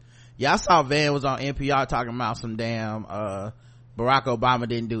 Yeah, I saw Van was on NPR talking about some damn Barack Obama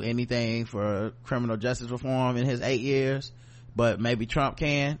didn't do anything for criminal justice reform in his 8 years, but maybe Trump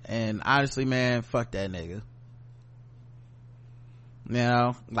can. And honestly, man, fuck that nigga. You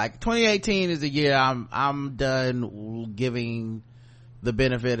know, like 2018 is the year I'm done giving the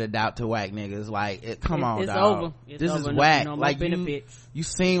benefit of doubt to whack niggas. Like, come on, it's dog. over. It's this over. is whack. No like benefits. You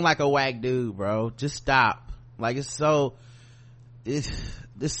seem like a whack dude, bro. Just stop. Like, it's so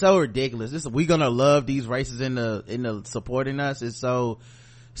ridiculous. We gonna love these races in the supporting us. It's so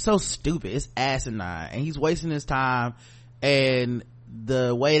stupid. It's asinine, and he's wasting his time. And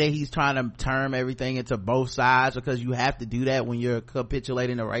the way that he's trying to turn everything into both sides, because you have to do that when you're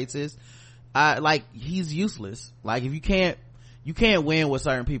capitulating the racists. Like, he's useless. Like, if you can't win with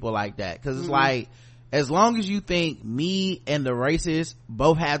certain people like that, because it's like, as long as you think me and the racists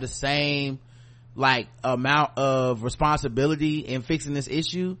both have the same like amount of responsibility in fixing this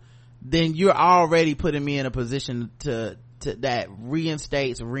issue, then you're already putting me in a position to that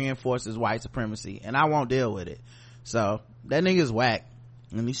reinforces white supremacy, and I won't deal with it. So that nigga's whack,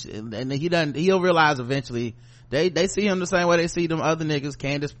 and he'll realize eventually. They see him the same way they see them other niggas,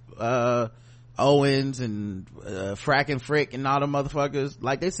 Candace Owens and Frack and Frick and all them motherfuckers.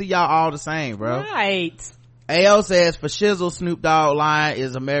 Like, they see y'all all the same, bro. Right. AO says for shizzle, Snoop Dogg line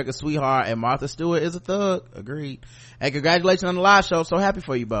is America's sweetheart and Martha Stewart is a thug. Agreed. And congratulations on the live show. So happy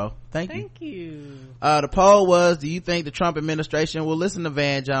for you, Bo. Thank you. The poll was, do you think the Trump administration will listen to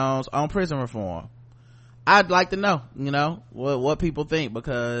Van Jones on prison reform? I'd like to know, what people think,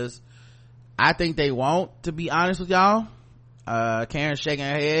 because I think they won't, to be honest with y'all. Karen's shaking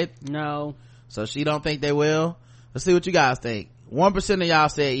her head. No. So she don't think they will. Let's see what you guys think. 1% of y'all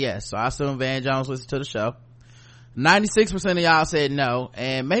said yes, so I assume Van Jones listens to the show. 96% of y'all said no,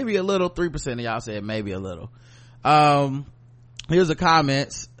 and maybe a little. 3% of y'all said maybe a little. Here's the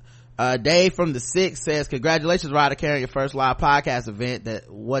comments. Dave from the 6 says, congratulations, Ryder, carrying your first live podcast event.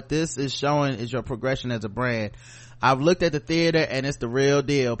 That what this is showing is your progression as a brand. I've looked at the theater and it's the real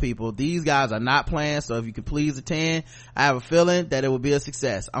deal, people. These guys are not playing, so if you could please attend, I have a feeling that it will be a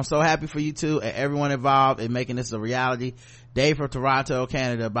success. I'm so happy for you two and everyone involved in making this a reality. Dave from Toronto,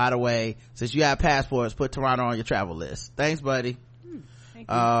 Canada. By the way, since you have passports, put Toronto on your travel list. Thanks, buddy.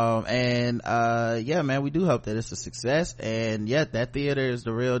 Yeah, man, we do hope that it's a success, and yeah, that theater is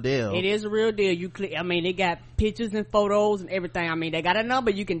the real deal. It is a real deal. They got pictures and photos and everything. they got a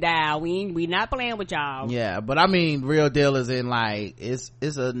number you can dial. We not playing with y'all. Yeah, but real deal is in like it's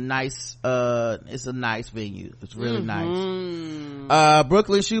a nice venue. It's really nice.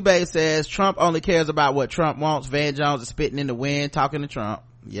 Brooklyn Shoebay says Trump only cares about what Trump wants. Van Jones is spitting in the wind talking to Trump.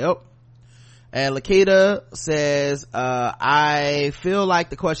 Yep. And Lakita says, I feel like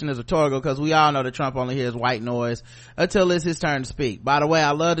the question is rhetorical because we all know that Trump only hears white noise until it's his turn to speak. By the way,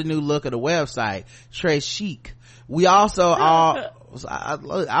 I love the new look of the website. Très chic. We also I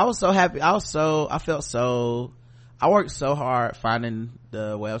was so happy. I worked so hard finding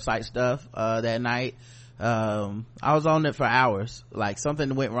the website stuff, that night. I was on it for hours. Like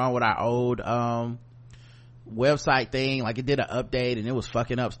something went wrong with our old, website thing, like it did an update and it was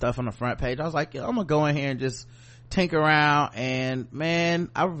fucking up stuff on the front page. I was like, I'm gonna go in here and just tinker around, and man,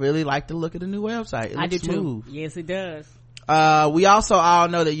 I really like the look of the new website. I do smooth. Too. Yes, it does. We also all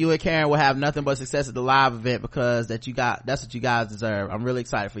know that you and Karen will have nothing but success at the live event because that's what you guys deserve. I'm really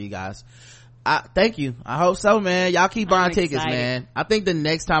excited for you guys. Thank you. I hope so, man. Y'all keep buying tickets, man. I think the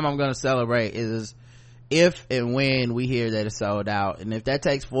next time I'm gonna celebrate is if and when we hear that it's sold out, and if that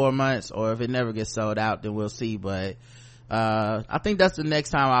takes 4 months or if it never gets sold out, then we'll see. But I think that's the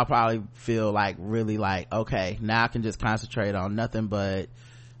next time I'll probably feel like really like, okay, now I can just concentrate on nothing but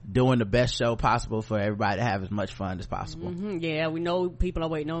doing the best show possible for everybody to have as much fun as possible. Yeah, we know people are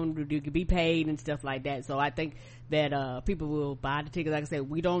waiting on to be paid and stuff like that, so I think that people will buy the tickets. Like I said,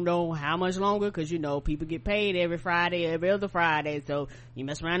 we don't know how much longer because people get paid every Friday, every other Friday, so you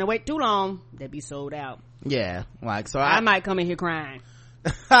mess around and wait too long, they'll be sold out. Yeah, like, so I might come in here crying.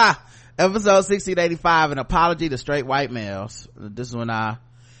 Episode 1685, an apology to straight white males. This is when I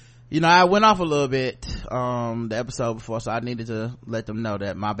went off a little bit the episode before, so I needed to let them know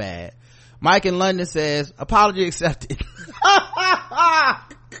that my bad. Mike in London says, apology accepted.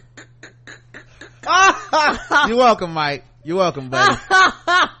 You're welcome, Mike. You're welcome, buddy.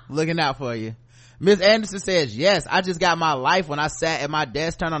 Looking out for you. Miss Anderson says, yes, I just got my life when I sat at my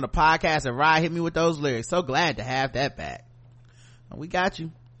desk, turned on the podcast, and Ryan hit me with those lyrics. So glad to have that back. We got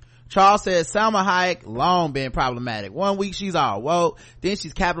you. Charles says, Salma Hayek long been problematic. 1 week she's all woke, then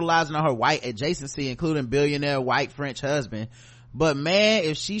she's capitalizing on her white adjacency, including billionaire white French husband. But man,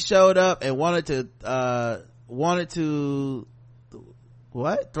 if she showed up and wanted to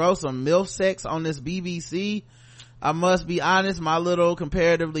throw some MILF sex on this BBC, I must be honest, my little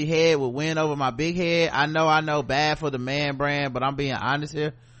comparatively head would win over my big head. I know bad for the man brand, but I'm being honest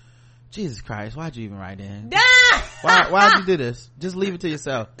here. Jesus Christ, why'd you even write in? Why'd you do this? Just leave it to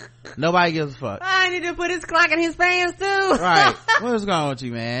yourself. Nobody gives a fuck. I need to put his clock in his pants too. Right. What's going on with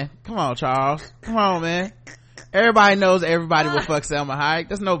you, man? Come on, Charles. Come on, man. Everybody knows everybody will fuck Salma Hayek.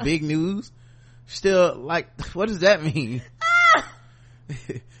 That's no big news. Still, like, what does that mean?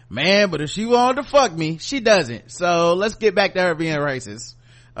 Man, but if she wanted to fuck me, she doesn't. So let's get back to her being racist.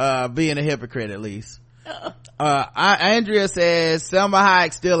 Being a hypocrite at least. Andrea says Selma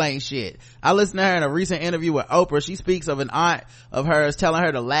Hayek still ain't shit. I listened to her in a recent interview with Oprah. She speaks of an aunt of hers telling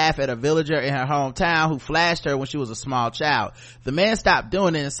her to laugh at a villager in her hometown who flashed her when she was a small child. The man stopped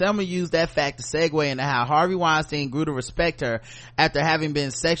doing it, and Selma used that fact to segue into how Harvey Weinstein grew to respect her after having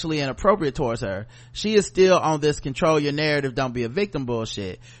been sexually inappropriate towards her. She is still on this control your narrative, don't be a victim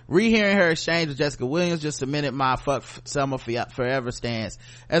bullshit. Rehearing her exchange with Jessica Williams just cemented my fuck Selma forever stance.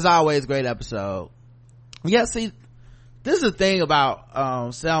 As always, great episode. Yeah, see, this is the thing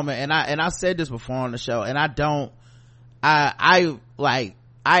about Selma, and I said this before on the show, and I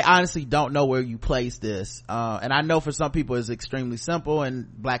honestly don't know where you place this, and I know for some people it's extremely simple and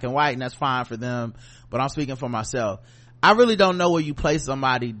black and white, and that's fine for them, but I'm speaking for myself. I really don't know where you place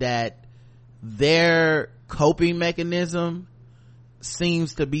somebody that their coping mechanism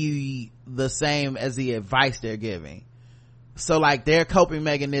seems to be the same as the advice they're giving. So like their coping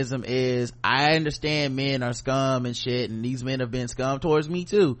mechanism is, I understand men are scum and shit, and these men have been scum towards me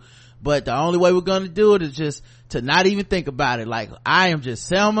too, but the only way we're gonna do it is just to not even think about it. Like, I am just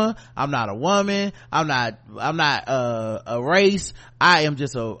Selma, I'm not a woman, I'm not a race, I am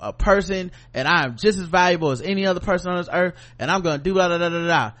just a person, and I am just as valuable as any other person on this earth, and I'm gonna do blah blah blah blah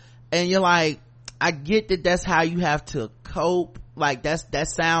blah. And you're like, I get that that's how you have to cope. Like that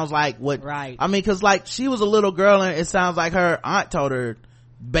sounds like what, right? I mean, cause like she was a little girl and it sounds like her aunt told her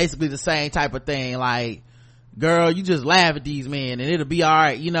basically the same type of thing, like, girl, you just laugh at these men and it'll be all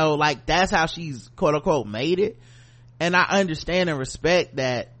right, you know, like that's how she's quote unquote made it. And I understand and respect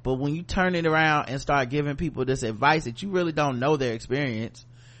that, but when you turn it around and start giving people this advice that you really don't know their experience,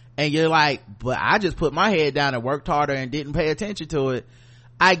 and you're like, but I just put my head down and worked harder and didn't pay attention to it,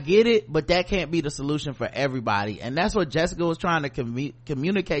 I get it, but that can't be the solution for everybody. And that's what Jessica was trying to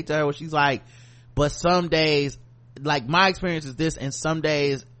communicate to her, where she's like, but some days, like my experience is this, and some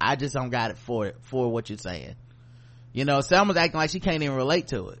days I just don't got it for what you're saying. You know, Selma's acting like she can't even relate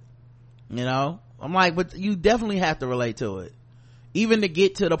to it. You know, I'm like, but you definitely have to relate to it. Even to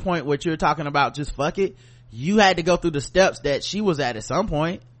get to the point where you're talking about just fuck it, you had to go through the steps that she was at some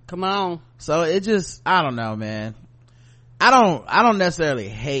point. Come on. So it just, I don't know, man. I don't necessarily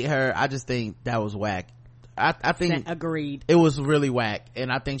hate her. I just think that was whack. I think agreed. It was really whack,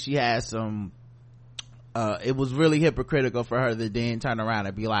 and I think she had some. It was really hypocritical for her to then turn around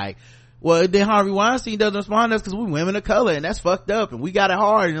and be like, "Well, then Harvey Weinstein doesn't respond to us because we women of color, and that's fucked up, and we got it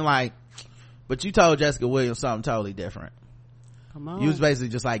hard." And like, but you told Jessica Williams something totally different. Come on. You was basically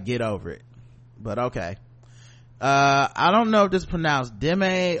just like, get over it. But okay. I don't know if this is pronounced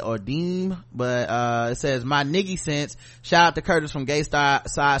Deme or Deem, but it says, my niggy sense. Shout out to Curtis from Gay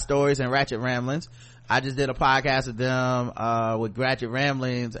Side Stories and Ratchet Ramblings. I just did a podcast with them with Ratchet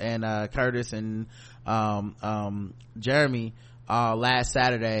Ramblings and Curtis and Jeremy last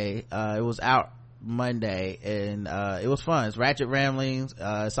Saturday. It was out Monday, and it was fun. It's Ratchet Ramblings.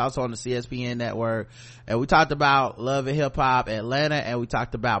 It's also on the CSPN network, and we talked about Love and Hip Hop Atlanta, and we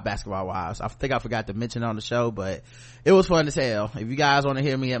talked about Basketball Wives. I think I forgot to mention on the show, but it was fun as hell. If you guys want to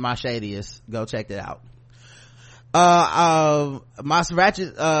hear me at my shadiest, go check it out. My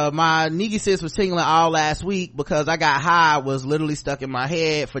Niggy sis was tingling all last week because I got high, was literally stuck in my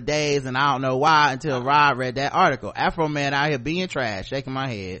head for days, and I don't know why until Rod read that article. Afro man out here being trash, shaking my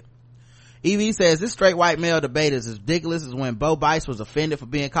head. Evie says, this straight white male debate is as ridiculous as when Bo Bice was offended for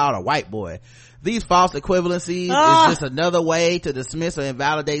being called a white boy. These false equivalencies is just another way to dismiss or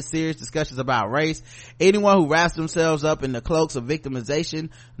invalidate serious discussions about race. Anyone who wraps themselves up in the cloaks of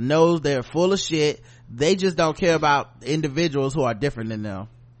victimization knows they're full of shit. They just don't care about individuals who are different than them.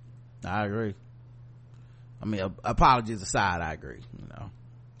 I agree. I mean, apologies aside, I agree, you know.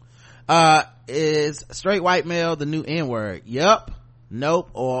 Is straight white male the new N-word? Yup. Nope.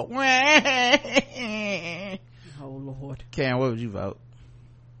 Or oh Lord. Karen, what would you vote?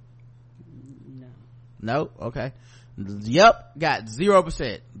 No. Nope. Okay. Yep. Got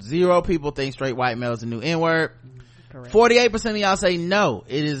 0%. 0 people think straight white male is the new N-word. Correct. 48% of y'all say no,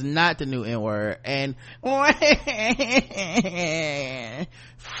 it is not the new N-word, and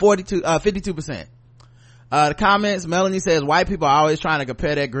 52%. The comments, Melanie says, white people are always trying to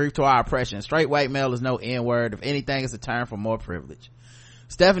compare their grief to our oppression. Straight white male is no N-word. If anything, it's a term for more privilege.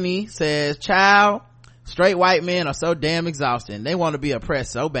 Stephanie says, child, straight white men are so damn exhausting. They want to be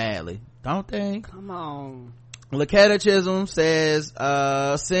oppressed so badly, don't they? Come on. Laketta Chisholm says,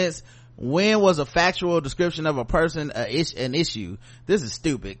 since when was a factual description of a person an issue? This is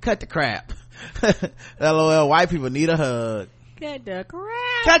stupid. Cut the crap. LOL, white people need a hug. Cut the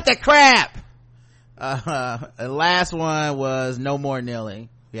crap. Cut the crap. The last one was no more kneeling.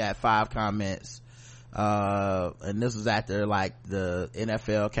 We had 5 comments. And this was after like the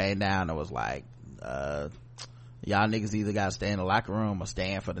NFL came down and was like, y'all niggas either gotta stay in the locker room or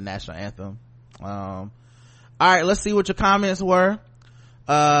stand for the national anthem. All right, let's see what your comments were.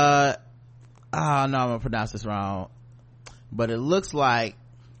 Oh no, I'm gonna pronounce this wrong, but it looks like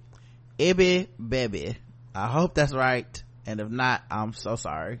Ibby Baby. I hope that's right, and if not, I'm so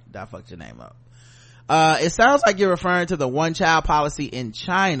sorry that I fucked your name up. It sounds like you're referring to the one child policy in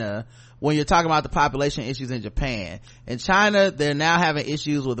China when you're talking about the population issues in Japan. In China, they're now having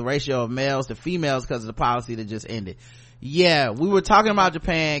issues with the ratio of males to females because of the policy that just ended. Yeah, we were talking about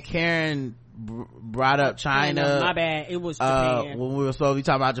Japan. Karen brought up China. My bad. It was Japan. When we were supposed to be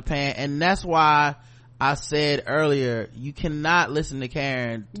talking about Japan, and that's why I said earlier, you cannot listen to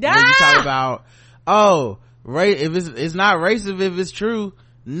Karen when you talk about, if it's not racist if it's true.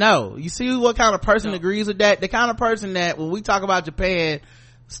 No, you see what kind of person agrees with that? The kind of person that when we talk about Japan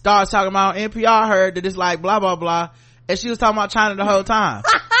starts talking about NPR heard that it's like blah blah blah, and she was talking about China the whole time.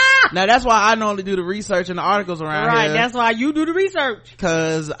 Now that's why I normally do the research and the articles around here. Right, that's why you do the research.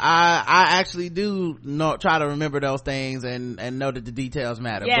 Cause I actually do try to remember those things and know that the details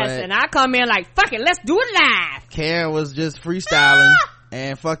matter. Yes, but and I come in like, fuck it, let's do it live. Karen was just freestyling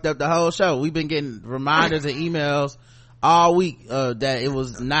and fucked up the whole show. We've been getting reminders and emails all week that it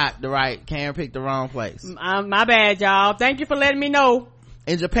was not the right, Karen picked the wrong place. My bad, y'all. Thank you for letting me know.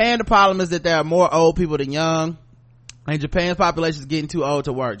 In Japan, the problem is that there are more old people than young, and Japan's population is getting too old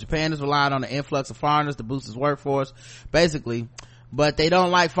to work. Japan is relying on the influx of foreigners to boost its workforce. Basically, but they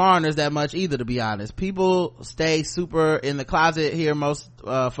don't like foreigners that much either, to be honest. People stay super in the closet here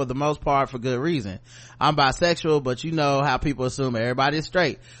for the most part for good reason. I'm bisexual, but you know how people assume everybody's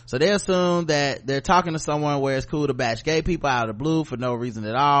straight. So they assume that they're talking to someone where it's cool to bash gay people out of the blue for no reason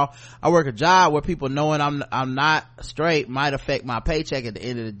at all. I work a job where people knowing I'm not straight might affect my paycheck at the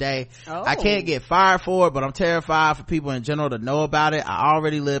end of the day. I can't get fired for it, but I'm terrified for people in general to know about it. I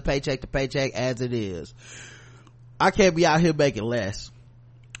already live paycheck to paycheck as it is. I can't be out here making less.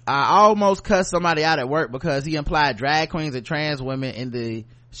 I almost cussed somebody out at work because he implied drag queens and trans women in the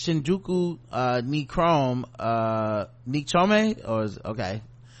Shinjuku Nichome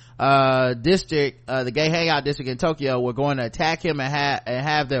district, the gay hangout district in Tokyo, were going to attack him and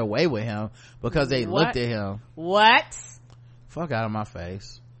have their way with him because they looked at him. What? Fuck out of my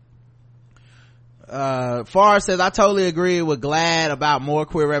face. Farr says, I totally agree with GLAAD about more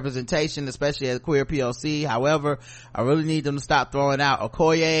queer representation, especially as queer POC. However, I really need them to stop throwing out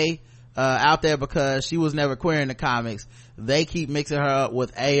Okoye out there because she was never queer in the comics. They keep mixing her up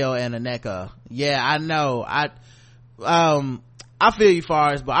with Ayo and Aneka. Yeah, I know. I feel you,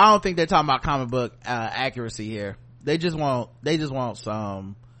 Forrest, but I don't think they're talking about comic book accuracy here. They just want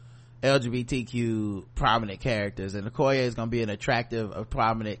some LGBTQ prominent characters, and Okoye is going to be an attractive,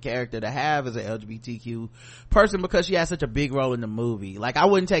 prominent character to have as an LGBTQ person because she has such a big role in the movie. Like, I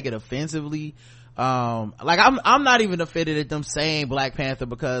wouldn't take it offensively. Like, I'm not even offended at them saying Black Panther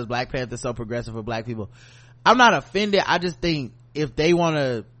because Black Panther is so progressive for black people. I'm not offended. I just think if they want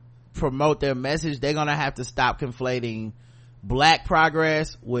to promote their message, they're going to have to stop conflating black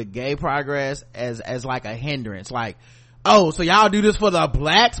progress with gay progress as like a hindrance. Like, oh, so y'all do this for the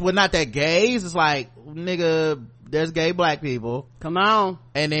blacks but not the gays? It's like, nigga, there's gay black people, come on.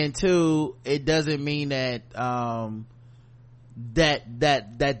 And then two, it doesn't mean that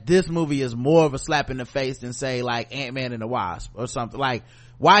that this movie is more of a slap in the face than say like Ant-Man and the Wasp or something. Like,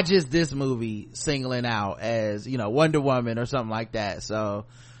 why just this movie singling out as, you know, Wonder Woman or something like that? So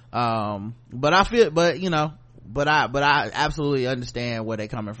but I absolutely understand where they're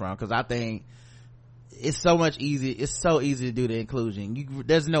coming from, because I think it's so easy to do the inclusion.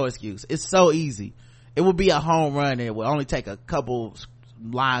 There's no excuse. It's so easy. It would be a home run, and it would only take a couple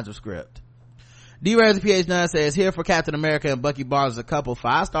lines of script. D-Raz PH9 says, here for Captain America and Bucky Barnes as a couple,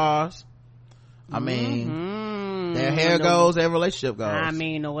 5 stars. I mean, their hair goes, their relationship goes. I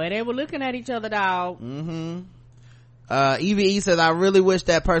mean, the way they were looking at each other, dog. EVE says, I really wish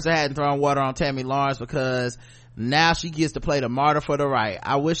that person hadn't thrown water on Tammy Lawrence, because now she gets to play the martyr for the right.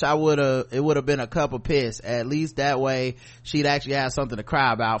 I wish it would have been a cup of piss. At least that way she'd actually have something to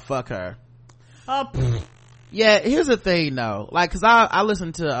cry about. Fuck her. Yeah, here's the thing though, like, cause I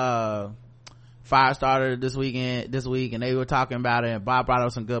listened to Firestarter this week, and they were talking about it, and Bob brought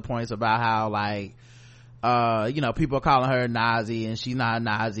up some good points about how, like, you know, people are calling her a Nazi, and she's not a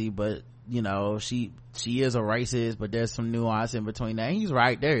Nazi, but, you know, she is a racist, but there's some nuance in between that. And he's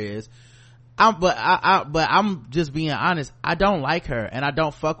right, there is. But I'm just being honest. I don't like her, and I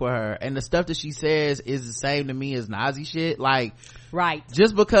don't fuck with her, and the stuff that she says is the same to me as Nazi shit. Like, right,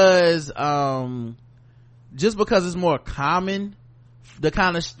 just because it's more common, the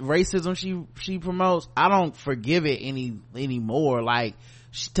kind of racism she promotes, I don't forgive it anymore. Like,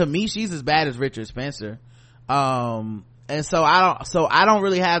 to me, she's as bad as Richard Spencer. And so I don't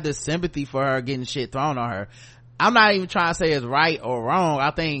really have this sympathy for her getting shit thrown on her. I'm not even trying to say it's right or wrong. I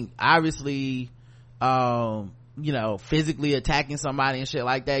think obviously, you know, physically attacking somebody and shit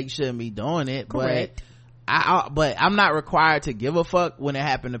like that, you shouldn't be doing it. Correct. But I'm not required to give a fuck when it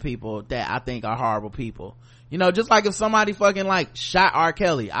happened to people that I think are horrible people. You know, just like if somebody fucking like shot R.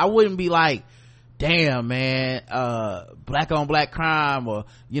 Kelly, I wouldn't be like, damn, man, black on black crime, or,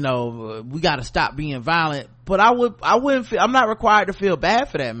 you know, we gotta stop being violent. But I'm not required to feel bad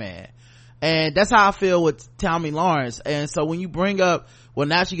for that man. And that's how I feel with Tammy Lawrence. And so when you bring up, well,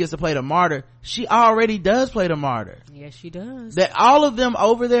 now she gets to play the martyr, she already does play the martyr. Yes, she does. That all of them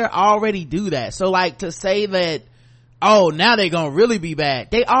over there already do that. So, like, to say that, oh, now they're gonna really be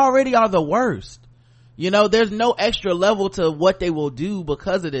bad, they already are the worst. You know, there's no extra level to what they will do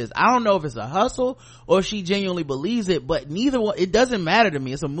because of this. I don't know if it's a hustle or if she genuinely believes it, but neither one, it doesn't matter to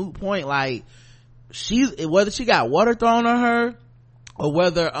me. It's a moot point. Like, whether she got water thrown on her, or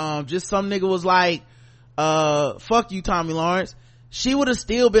whether just some nigga was like, fuck you, Tommy Lawrence, she would have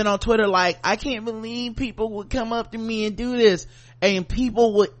still been on Twitter like, I can't believe people would come up to me and do this, and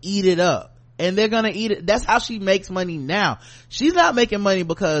people would eat it up. and they're gonna eat it. That's how she makes money now. She's not making money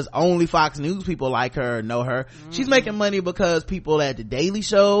because only Fox News people like her or know her. She's making money because people at the Daily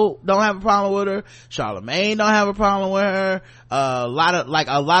Show don't have a problem with her. Charlamagne don't have a problem with her. A lot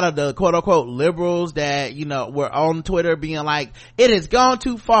of the quote unquote liberals that, you know, were on Twitter being like, it has gone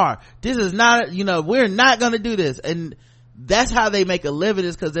too far. This is not, you know, we're not gonna do this. And that's how they make a living,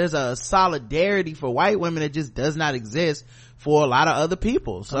 is because there's a solidarity for white women that just does not exist for a lot of other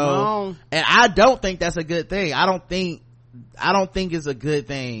people. So, and I don't think that's a good thing. I don't think it's a good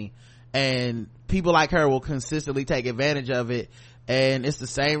thing, and people like her will consistently take advantage of it. And it's the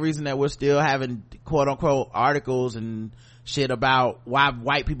same reason that we're still having quote unquote articles and shit about why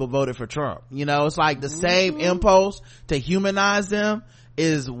white people voted for Trump. You know, it's like the same impulse to humanize them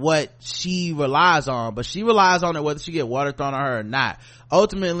is what she relies on, but she relies on it whether she get water thrown on her or not.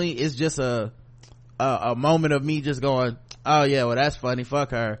 Ultimately, it's just a moment of me just going, oh yeah, well that's funny,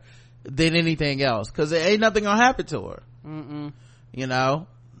 fuck her, than anything else, because there ain't nothing gonna happen to her. You know,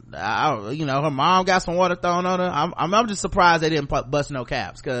 her mom got some water thrown on her. I'm just surprised they didn't bust no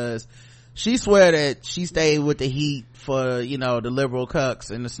caps, because she swear that she stayed with the heat for, you know, the liberal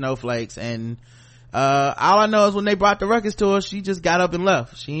cucks and the snowflakes, and all I know is when they brought the ruckus to her, she just got up and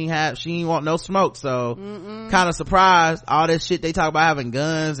left. She ain't want no smoke. So kind of surprised, all this shit they talk about having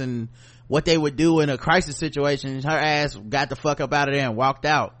guns and what they would do in a crisis situation, her ass got the fuck up out of there and walked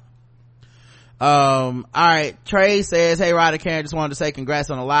out. All right, Trey says, hey Rod and Karen, just wanted to say congrats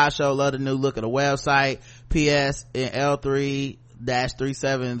on the live show, love the new look of the website. PS in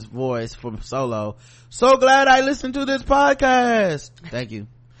L3-37's voice from Solo, so glad I listened to this podcast. Thank you.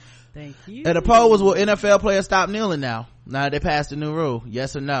 Thank you. And the poll was, will NFL players stop kneeling now they passed the new rule?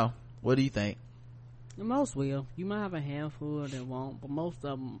 Yes or no? What do you think? Most will. You might have a handful that won't, but most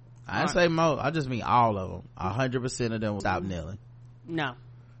of them I didn't say most, I just mean all of them. 100% of them will stop kneeling. No.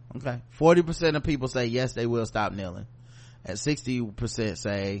 Okay. 40% of people say yes, they will stop kneeling, and 60%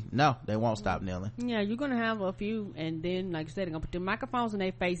 say no, they won't stop kneeling. Yeah, you're gonna have a few, and then like I said, they're gonna put the microphones in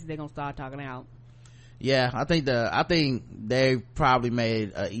their faces, they're gonna start talking out. Yeah, I think they probably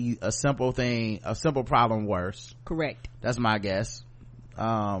made a simple problem worse. Correct. That's my guess.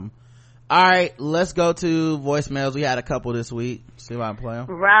 All right, let's go to voicemails. We had a couple this week. See if I can play them.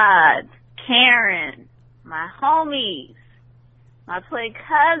 Rod, Karen, my homies, my play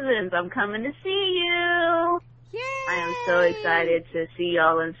cousins, I'm coming to see you. Yay! I am so excited to see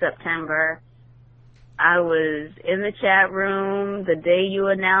y'all in September. I was in the chat room the day you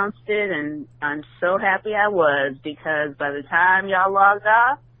announced it, and I'm so happy I was, because by the time y'all logged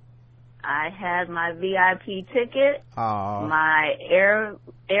off, I had my VIP ticket, my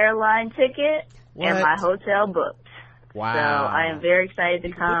airline ticket, and my hotel booked. Wow. So I am very excited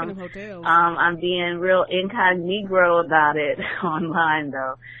to come. I'm being real incognito about it online,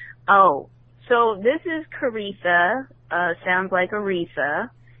 though. Oh, so this is Caritha, sounds like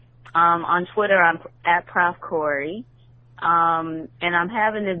Aretha. On Twitter, I'm at Prof. Corey. And I'm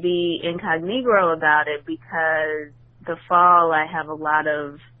having to be incognito about it because the fall I have a lot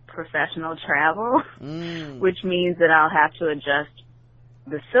of professional travel, which means that I'll have to adjust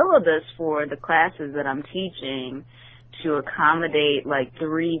the syllabus for the classes that I'm teaching to accommodate like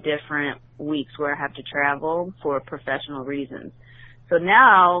 3 different weeks where I have to travel for professional reasons. So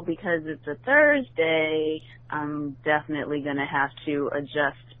now, because it's a Thursday, I'm definitely going to have to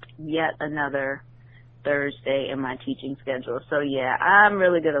adjust yet another Thursday in my teaching schedule. So yeah, I'm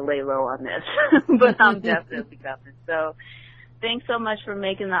really going to lay low on this, but I'm definitely coming. So thanks so much for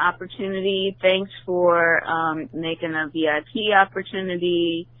making the opportunity. Thanks for making a VIP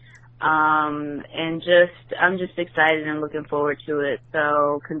opportunity. And I'm just excited and looking forward to it.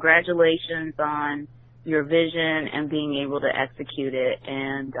 So congratulations on your vision and being able to execute it.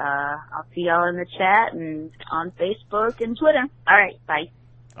 And I'll see y'all in the chat and on Facebook and Twitter. All right, bye.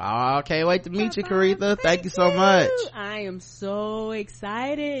 Oh, can't wait to meet you, Caritha. Thank you so much. I am so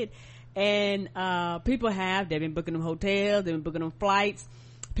excited. And they've been booking them hotels, they've been booking them flights.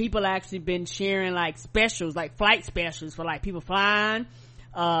 People actually been sharing like specials, like flight specials for like people flying.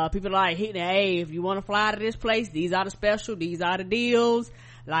 People are like hitting, hey, if you want to fly to this place, these are the special, these are the deals.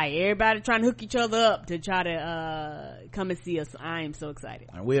 Like everybody trying to hook each other up to try to come and see us. I am so excited.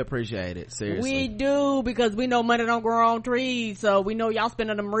 And we appreciate it, seriously. We do, because we know money don't grow on trees, so we know y'all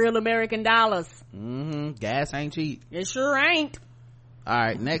spending them real American dollars. Gas ain't cheap. It sure ain't. All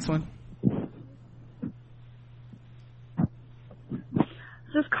right, next one.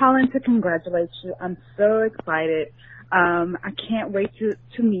 Just calling to congratulate you. I'm so excited. I can't wait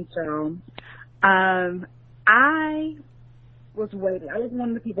to meet y'all. I was waiting. I was one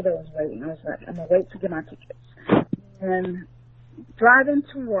of the people that was waiting. I was like, I'm going to wait to get my tickets. And driving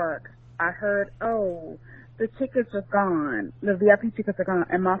to work, I heard, oh, the tickets are gone. The VIP tickets are gone.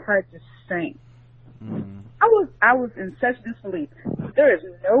 And my heart just sank. I was in such disbelief. There is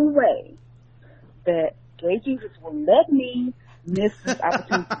no way that Gay Jesus will let me miss this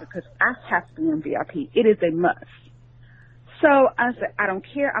opportunity because I have to be in VIP. It is a must. So I said, I don't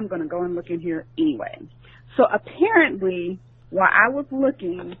care. I'm going to go and look in here anyway. So apparently, while I was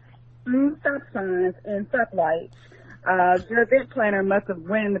looking through stop signs and stoplights, the event planner must have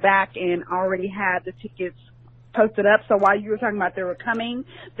went in the back and already had the tickets posted up. So while you were talking about they were coming,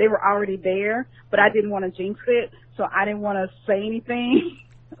 they were already there, but I didn't want to jinx it. So I didn't want to say anything,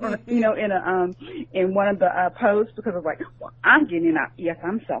 in one of the posts because I was like, well, I'm getting in. Yes,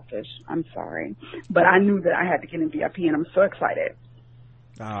 I'm selfish. I'm sorry. But I knew that I had to get in VIP and I'm so excited.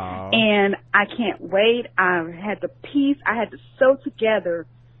 Aww. And I can't wait. I had to sew together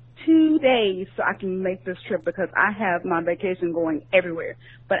 2 days so I can make this trip because I have my vacation going everywhere.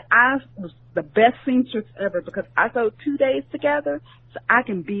 But I was the best seamstress ever because I sewed 2 days together so I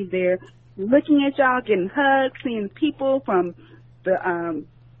can be there looking at y'all, getting hugs, seeing people from the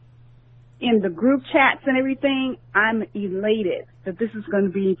in the group chats and everything. I'm elated that this is going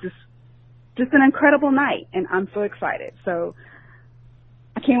to be just an incredible night, and I'm so excited. So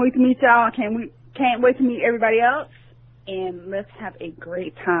I can't wait to meet y'all. I can't wait to meet everybody else. And let's have a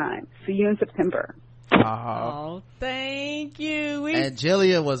great time. See you in September. Oh, thank you. And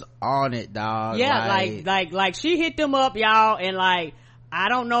Jillian was on it, dog. Yeah, like she hit them up, y'all, and like I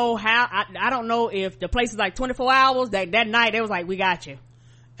don't know how. I don't know if the place is like 24 hours. That night they was like, we got you.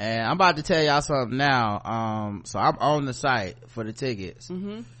 And I'm about to tell y'all something now. So I'm on the site for the tickets,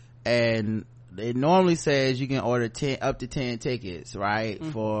 and it normally says you can order up to 10 tickets, right,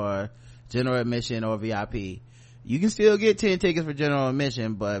 for general admission or VIP. You can still get 10 tickets for general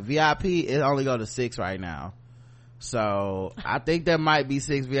admission, but VIP it only go to 6 right now. So I think there might be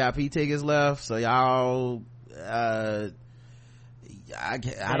 6 VIP tickets left. So y'all, I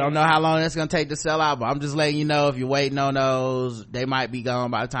don't know how long that's gonna take to sell out, but I'm just letting you know if you're waiting on those, they might be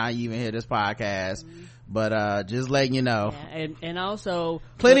gone by the time you even hear this podcast. But just letting you know. Yeah, and also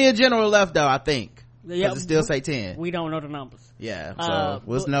plenty of general left though, I think. Because it still say 10. We don't know the numbers. Yeah, so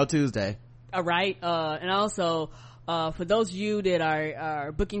we'll know Tuesday. All right, and also for those of you that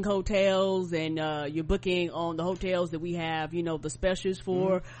are booking hotels and you're booking on the hotels that we have, the specials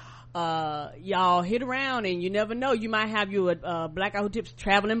for, y'all hit around, and you never know, you might have you a Blackout Who Tips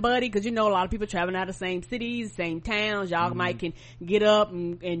traveling buddy, because a lot of people traveling out of the same cities, same towns. Y'all might can get up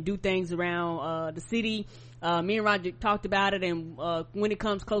and do things around the city. Me and Roger talked about it, and when it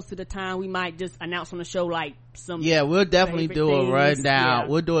comes close to the time, we might just announce on the show like some. Yeah, we'll definitely do a rundown. Yeah.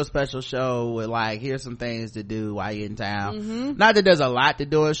 We'll do a special show with like, here's some things to do while you're in town. Not that there's a lot to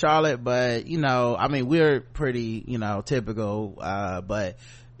do in Charlotte, but we're pretty typical, but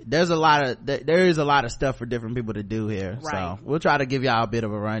there is a lot of stuff for different people to do here. Right. So we'll try to give y'all a bit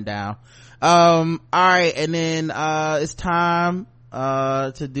of a rundown. All right, and then it's time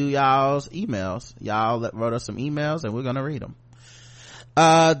to do y'all's emails. Y'all wrote us some emails and we're gonna read them.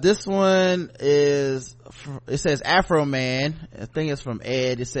 This one it says Afro Man. I think it's from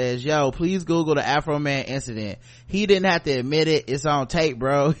Ed. It says, yo, please Google the Afro Man incident. He didn't have to admit it. It's on tape,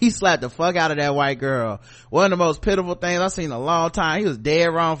 bro. He slapped the fuck out of that white girl. One of the most pitiful things I've seen in a long time. He was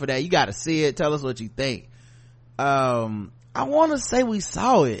dead wrong for that. You gotta see it. Tell us what you think. I want to say we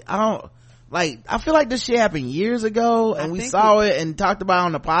saw it. I feel like this shit happened years ago, and we saw it and talked about it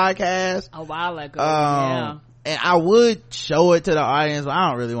on the podcast a while ago. Yeah. And I would show it to the audience, but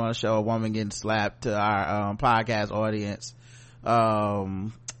I don't really want to show a woman getting slapped to our podcast audience.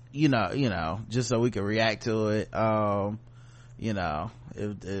 Just so we can react to it. So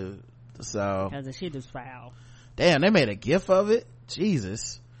because the shit is foul. Damn, they made a gif of it.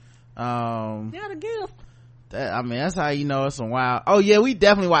 Jesus. The gif. That's how you know it's some wild. Oh yeah, we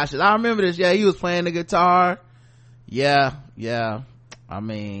definitely watched it. I remember this. Yeah, he was playing the guitar. Yeah.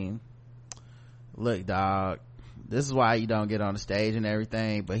 Look, dog, this is why you don't get on the stage and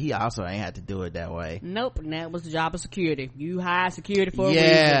everything, but he also ain't had to do it that way. Nope. And that was the job of security. You hire security for a reason.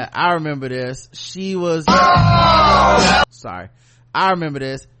 Yeah, I remember this. She was sorry, I remember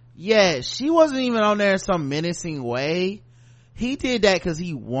this. Yeah, she wasn't even on there in some menacing way. He did that because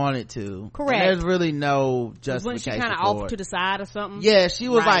he wanted to. Correct. And there's really no justification. Wasn't she kind of off to the side or something? Yeah, she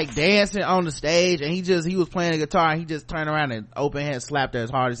was like dancing on the stage, and he was playing the guitar, and he just turned around and open hand slapped her as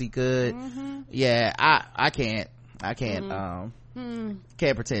hard as he could. Yeah, I can't can't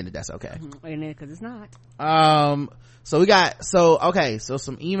pretend that that's okay. And because it's not. So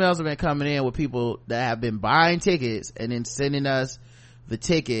some emails have been coming in with people that have been buying tickets and then sending us the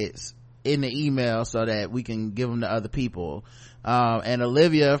tickets in the email so that we can give them to other people. And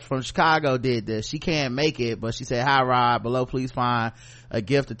Olivia from Chicago did this. She can't make it, but she said, hi Rod, below please find a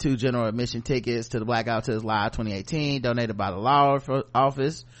gift of 2 general admission tickets to the Blackout Tales Live 2018 donated by the law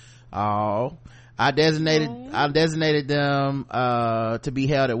office. I designated them to be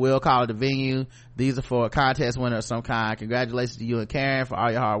held at Will Call the venue. These are for a contest winner of some kind. Congratulations to you and Karen for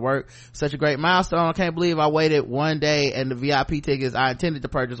all your hard work. Such a great milestone. I can't believe I waited one day and the VIP tickets I intended to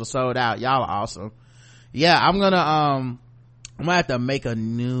purchase were sold out. Y'all are awesome. Yeah, I'm gonna have to make a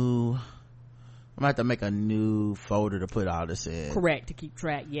new folder to put all this in. Correct, to keep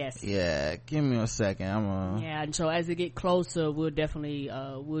track. Yes. Yeah, give me a second. Yeah, and so as it get closer, we'll definitely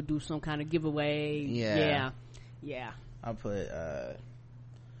we'll do some kind of giveaway. Yeah. I'll put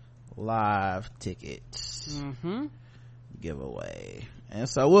live tickets giveaway, and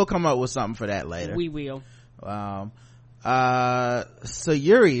so we'll come up with something for that later. We will. So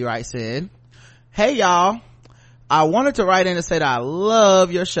Yuri writes in, hey y'all, I wanted to write in and say that I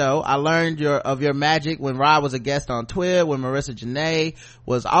love your show. I learned of your magic when Rod was a guest on Twitter, when Marissa Janae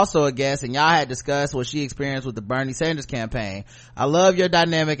was also a guest, and y'all had discussed what she experienced with the Bernie Sanders campaign. I love your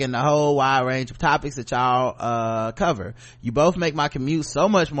dynamic and the whole wide range of topics that y'all cover. You both make my commute so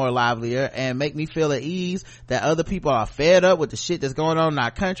much more livelier and make me feel at ease that other people are fed up with the shit that's going on in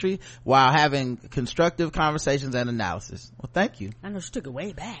our country while having constructive conversations and analysis. Well, thank you. I know she took it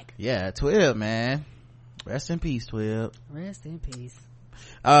way back. Yeah, Twitter, man. Rest in peace, Twib. Rest in peace.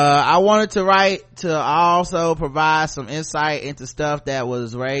 I wanted to write to also provide some insight into stuff that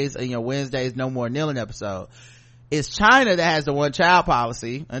was raised in your Wednesday's No More Kneeling episode. It's China that has the one child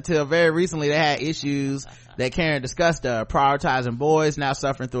policy. Until very recently they had issues that Karen discussed, prioritizing boys, now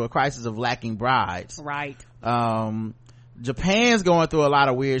suffering through a crisis of lacking brides. Right. Japan's going through a lot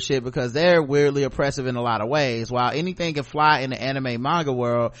of weird shit because they're weirdly oppressive in a lot of ways. While anything can fly in the anime manga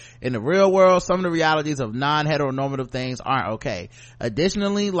world, in the real world, some of the realities of non-heteronormative things aren't okay.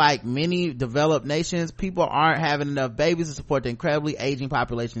 Additionally, like many developed nations, people aren't having enough babies to support the incredibly aging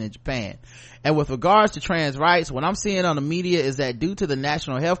population in Japan. And with regards to trans rights, what I'm seeing on the media is that due to the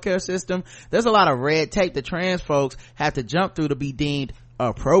national healthcare system, there's a lot of red tape that trans folks have to jump through to be deemed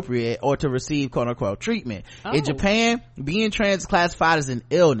appropriate or to receive quote-unquote treatment. In Japan, being trans is classified as an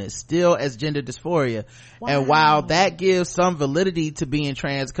illness, still as gender dysphoria. And while that gives some validity to being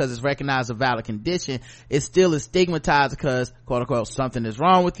trans because it's recognized as a valid condition, it still is stigmatized because quote-unquote something is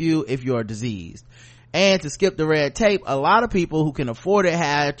wrong with you if you're diseased. And to skip the red tape, a lot of people who can afford it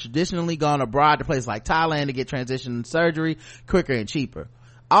have traditionally gone abroad to places like Thailand to get transition surgery quicker and cheaper.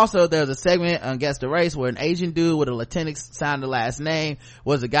 Also, there's a segment on Guess the Race where an Asian dude with a Latinx sounding last name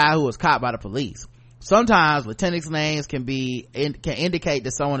was a guy who was caught by the police. Sometimes Latinx names can indicate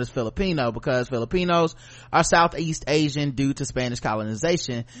that someone is Filipino because Filipinos are Southeast Asian due to Spanish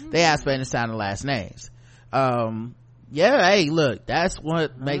colonization. They have Spanish sounding last names. Hey, look, that's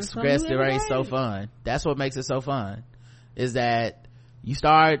what makes Guess the Race so fun. That's what makes it so fun, is that you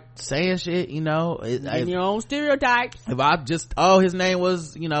start saying shit, in your own stereotypes. If I just, his name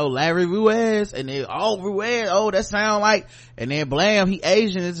was, Larry Ruiz, and then, Ruiz, that sound like, and then blam, he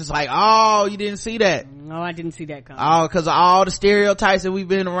Asian. It's just like, you didn't see that. No, I didn't see that coming. Because of all the stereotypes that we've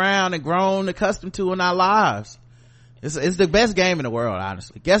been around and grown accustomed to in our lives. It's the best game in the world,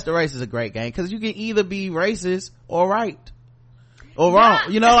 honestly. Guess the Race is a great game because you can either be racist or right. Or wrong.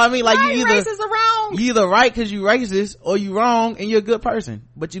 You know what I mean? Like you either right because you racist, or you wrong and you're a good person,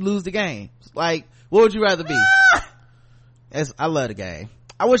 but you lose the game. Like, what would you rather be? I love the game.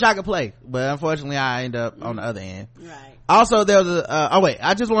 I wish I could play, but unfortunately I end up on the other end. Right. Also, there was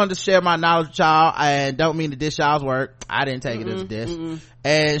I just wanted to share my knowledge with y'all, and don't mean to dish y'all's work. I didn't take it as a dish.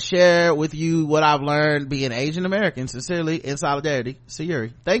 And share with you what I've learned being Asian American, sincerely, in solidarity.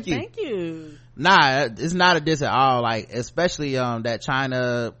 Sayuri. Thank you. Thank you. Nah, it's not a diss at all. Like, especially that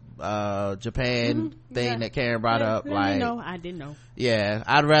China Japan thing that Karen brought up. Like, I didn't know. Yeah,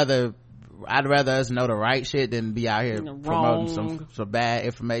 I'd rather us know the right shit than be out here promoting some bad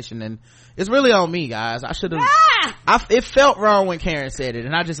information. And it's really on me, guys. I should have it felt wrong when Karen said it,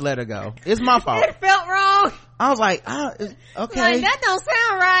 and I just let her go. It's my fault. It felt wrong. I was like, okay, like, that don't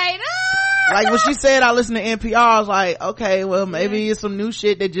sound right. Like when she said I listened to NPR, I was like, okay, well maybe it's some new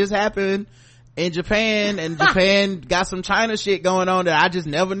shit that just happened in Japan, and Japan got some China shit going on that I just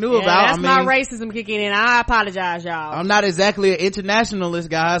never knew about. That's my racism kicking in. I apologize, y'all. I'm not exactly an internationalist,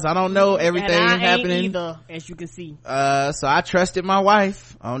 guys. I don't know everything happening either, as you can see. So I trusted my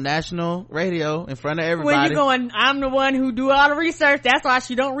wife on national radio in front of everybody. When you going, I'm the one who do all the research. That's why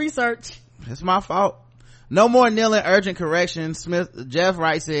she don't research. It's my fault. No more kneeling, urgent correction. Jeff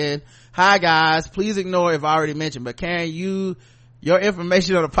writes in, hi guys, please ignore if I already mentioned, but Karen, you Your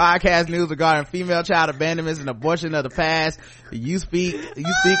information on the podcast news regarding female child abandonments and abortion of the past you speak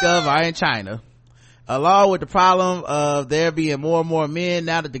of are in China. Along with the problem of there being more and more men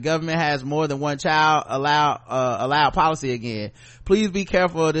now that the government has more than one child allow policy again. Please be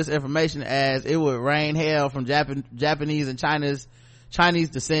careful of this information as it would rain hell from Japanese and Chinese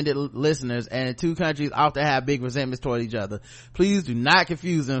descended listeners, and the two countries often have big resentments toward each other. Please do not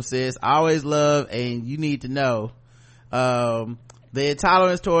confuse them, sis. Always love, and you need to know. The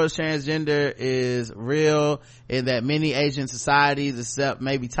intolerance towards transgender is real in that many Asian societies, except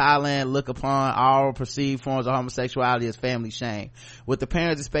maybe Thailand, look upon all perceived forms of homosexuality as family shame, with the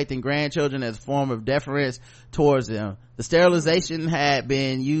parents expecting grandchildren as a form of deference towards them. The sterilization had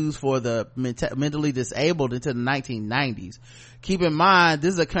been used for the mentally disabled until the 1990s. Keep in mind,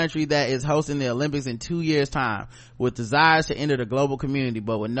 this is a country that is hosting the Olympics in 2 years' time, with desires to enter the global community,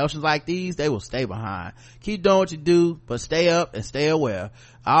 but with notions like these, they will stay behind. Keep doing what you do, but stay up and stay aware.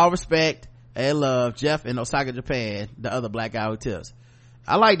 All respect and love, Jeff in Osaka, Japan, the other black guy who tips.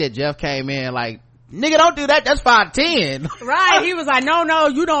 I like that Jeff came in like, nigga, don't do that, that's 5'10". Right, he was like, no,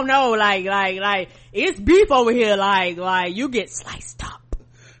 you don't know, like, it's beef over here, like, you get sliced up.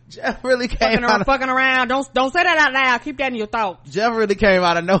 Jeff really came fucking around. Don't say that out loud. Keep that in your thoughts. Jeff really came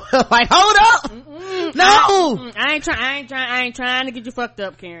out of nowhere. Like, hold up. No. I ain't trying to get you fucked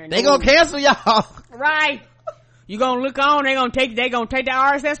up, Karen. They gonna cancel y'all. Right. You gonna look on. They gonna take the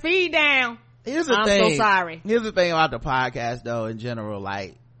RSS feed down. I'm so sorry. Here's the thing about the podcast though, in general.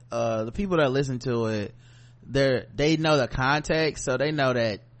 Like, the people that listen to it, they know the context, so they know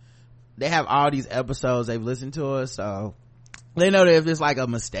that they have all these episodes they've listened to us, so they know that if it's like a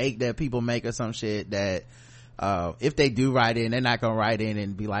mistake that people make or some shit, that if they do write in, they're not gonna write in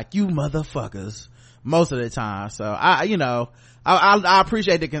and be like, you motherfuckers, most of the time. So I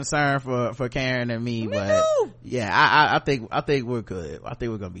appreciate the concern for Karen and me, but yeah, I think we're good. I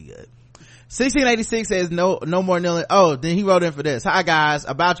think we're gonna be good. 1686 says no more kneeling. Oh, then he wrote in for this. Hi guys,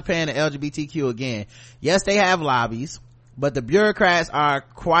 about Japan and LGBTQ again. Yes, they have lobbies, but the bureaucrats are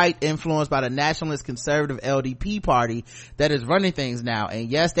quite influenced by the nationalist conservative LDP party that is running things now. And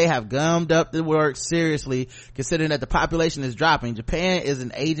yes, they have gummed up the work seriously, considering that the population is dropping. Japan is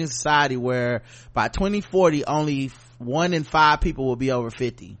an aging society where by 2040 only 1 in 5 people will be over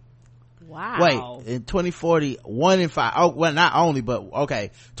 50. Wow. Wait, in 2040, 1 in 5. Oh, well, not only, but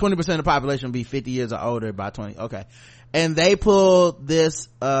okay. 20% of the population will be 50 years or older by 20. Okay. And they pulled this,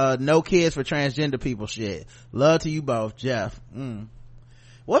 no kids for transgender people shit. Love to you both, Jeff.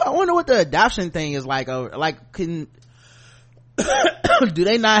 Well, I wonder what the adoption thing is like. Like, do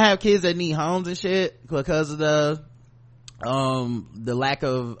they not have kids that need homes and shit because of the lack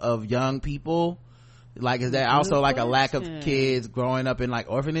of young people? Like, is that also like a lack of kids growing up in like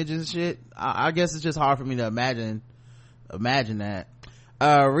orphanages and shit? I guess it's just hard for me to imagine that.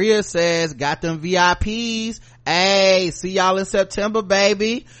 Rhea says, got them VIPs. Hey, see y'all in September,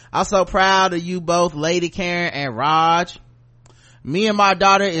 baby. I'm so proud of you both, Lady Karen and Raj. Me and my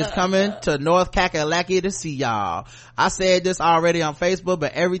daughter is coming to North Kakalaki to see y'all. I said this already on Facebook,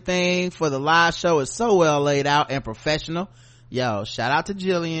 but everything for the live show is so well laid out and professional. Yo, shout out to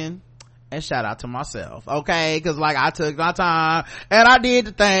Jillian. And shout out to myself, okay? Cause like I took my time and I did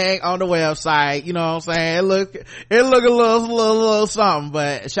the thing on the website, you know what I'm saying? It look a little something,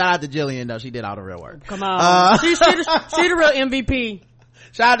 but shout out to Jillian though, she did all the real work. Come on. She the real MVP.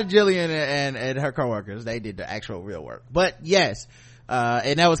 Shout out to Jillian and her coworkers, they did the actual real work. But yes,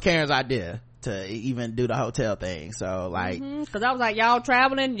 and that was Karen's idea to even do the hotel thing, so like. Cause I was like, y'all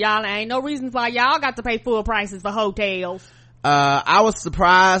traveling, y'all ain't no reason why y'all got to pay full prices for hotels. I was so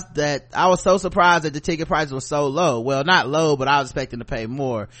surprised that the ticket price was so low. Well, not low, but I was expecting to pay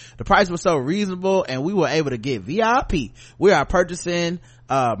more. The price was so reasonable and we were able to get VIP. We are purchasing,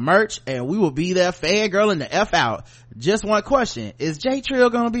 merch and we will be there fangirling the F out. Just one question. Is J Trill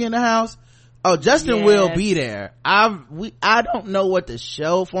gonna be in the house? Oh, Justin will be there. I don't know what the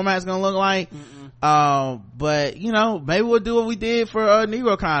show format is gonna look like. But you know, maybe we'll do what we did for,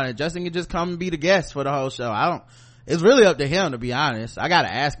 NegroCon. Justin can just come and be the guest for the whole show. It's really up to him, to be honest. I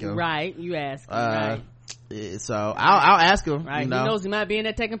gotta ask him. Right, you ask him, right. So I'll ask him. Right, you know. He knows he might be in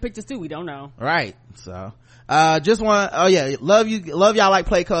there taking pictures too, we don't know. Right, so love y'all like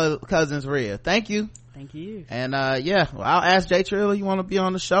play cousins Rhea. Thank you. And well, I'll ask Jay Trill, you want to be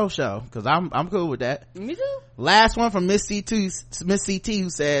on the show because I'm cool with that. Me too. Last one from Miss CT who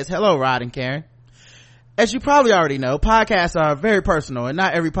says, hello Rod and Karen. As you probably already know, podcasts are very personal and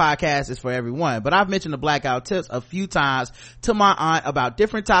not every podcast is for everyone, but I've mentioned the Blackout Tips a few times to my aunt about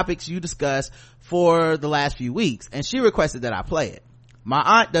different topics you discussed for the last few weeks, and she requested that I play it. My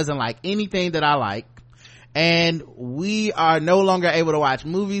aunt doesn't like anything that I like, and we are no longer able to watch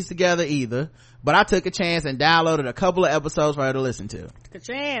movies together either, but I took a chance and downloaded a couple of episodes for her to listen to. Took a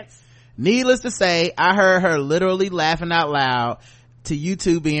chance. Needless to say, I heard her literally laughing out loud to you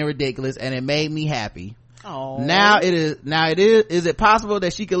two being ridiculous, and it made me happy. Oh, Now it is it possible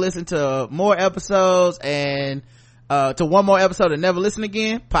that she could listen to more episodes and to one more episode and never listen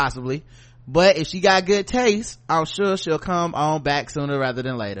again? Possibly. But if she got good taste, I'm sure she'll come on back sooner rather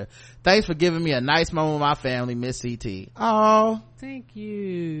than later. Thanks for giving me a nice moment with my family, Miss CT. Oh, thank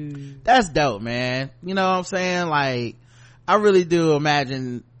you. That's dope, man. You know what I'm saying? Like, I really do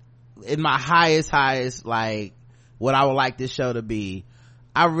imagine in my highest, like, what I would like this show to be.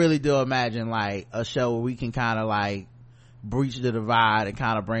 I really do imagine like a show where we can kind of like breach the divide and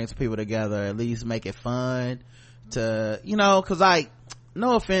kind of bring some people together, at least make it fun to, you know, cause like,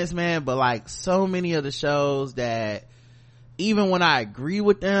 no offense, man, but like so many of the shows that even when I agree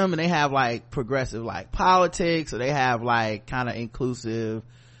with them and they have like progressive like politics or they have like kind of inclusive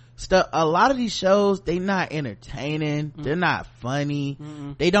stuff, a lot of these shows, they not entertaining, they're not funny,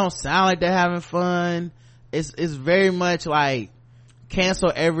 they don't sound like they're having fun. It's very much like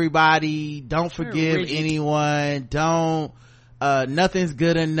cancel everybody, don't forgive anyone, don't nothing's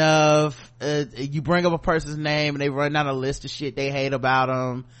good enough. You bring up a person's name and they run down a list of shit they hate about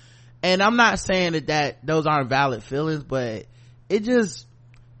them, and I'm not saying that those aren't valid feelings, but it's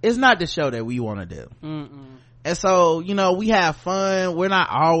not the show that we want to do. And so, you know, we have fun. We're not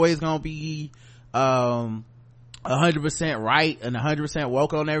always gonna be 100% right and 100%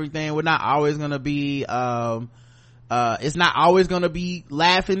 woke on everything. We're not always gonna be it's not always gonna be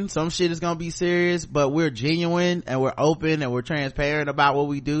laughing. Some shit is gonna be serious, but we're genuine and we're open and we're transparent about what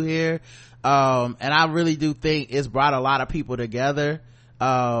we do here. And I really do think it's brought a lot of people together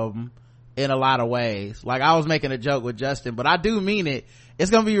in a lot of ways. Like, I was making a joke with Justin, but I do mean it.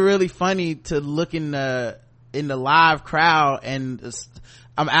 It's gonna be really funny to look in the live crowd, and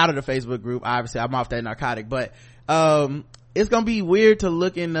I'm out of the Facebook group, obviously I'm off that narcotic, but it's gonna be weird to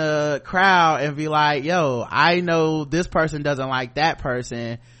look in the crowd and be like, yo, I know this person doesn't like that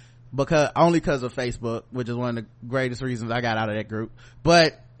person because of Facebook, which is one of the greatest reasons I got out of that group.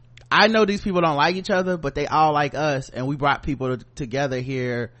 But I know these people don't like each other, but they all like us, and we brought people together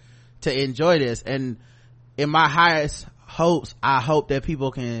here to enjoy this. And in my highest hopes, I hope that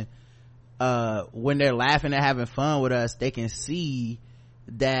people can when they're laughing and having fun with us, they can see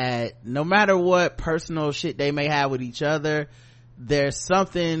that no matter what personal shit they may have with each other, there's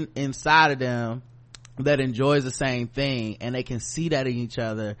something inside of them that enjoys the same thing, and they can see that in each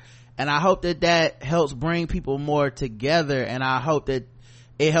other. And I hope that helps bring people more together, and I hope that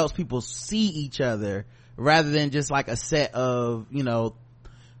it helps people see each other rather than just like a set of, you know,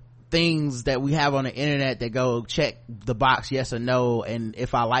 things that we have on the internet that go check the box yes or no and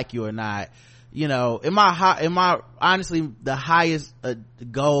if I like you or not. You know, in my honestly, the highest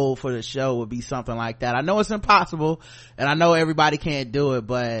goal for the show would be something like that. I know it's impossible and I know everybody can't do it,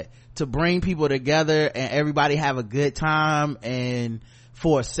 but to bring people together and everybody have a good time, and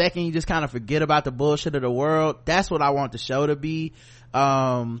for a second you just kind of forget about the bullshit of the world, that's what I want the show to be.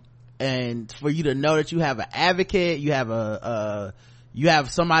 And for you to know that you have an advocate, you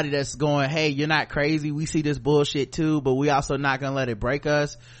have somebody that's going, hey, you're not crazy, we see this bullshit too, but we also not gonna let it break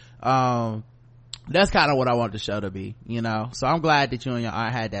us. That's kind of what I want the show to be, you know. So I'm glad that you and your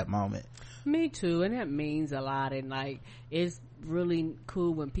aunt had that moment. Me too, and that means a lot. And like, it's really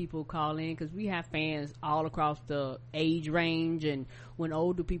cool when people call in, because we have fans all across the age range, and when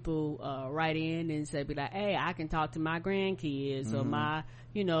older people write in and say, be like, hey, I can talk to my grandkids or my,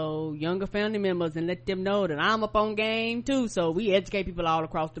 you know, younger family members, and let them know that I'm up on game too. So we educate people all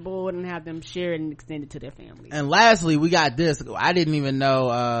across the board and have them share and extend it to their families. And lastly, we got this. I didn't even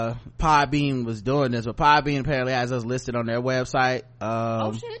know Podbean was doing this, but Podbean apparently has us listed on their website.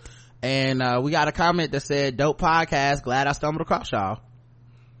 Oh shit. And we got a comment that said, dope podcast, glad I stumbled across y'all.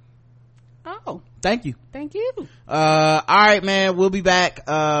 Oh, thank you. All right, man, we'll be back.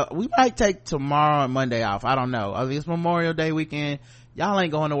 We might take tomorrow and Monday off, I don't know. It's Memorial Day weekend, y'all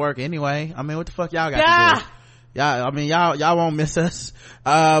ain't going to work anyway. I mean, what the fuck y'all got to do? Y'all won't miss us.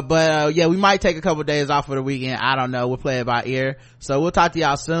 But yeah, we might take a couple days off for the weekend, I don't know, we'll play it by ear. So we'll talk to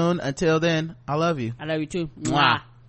y'all soon. Until then, I love you. I love you too. Mwah.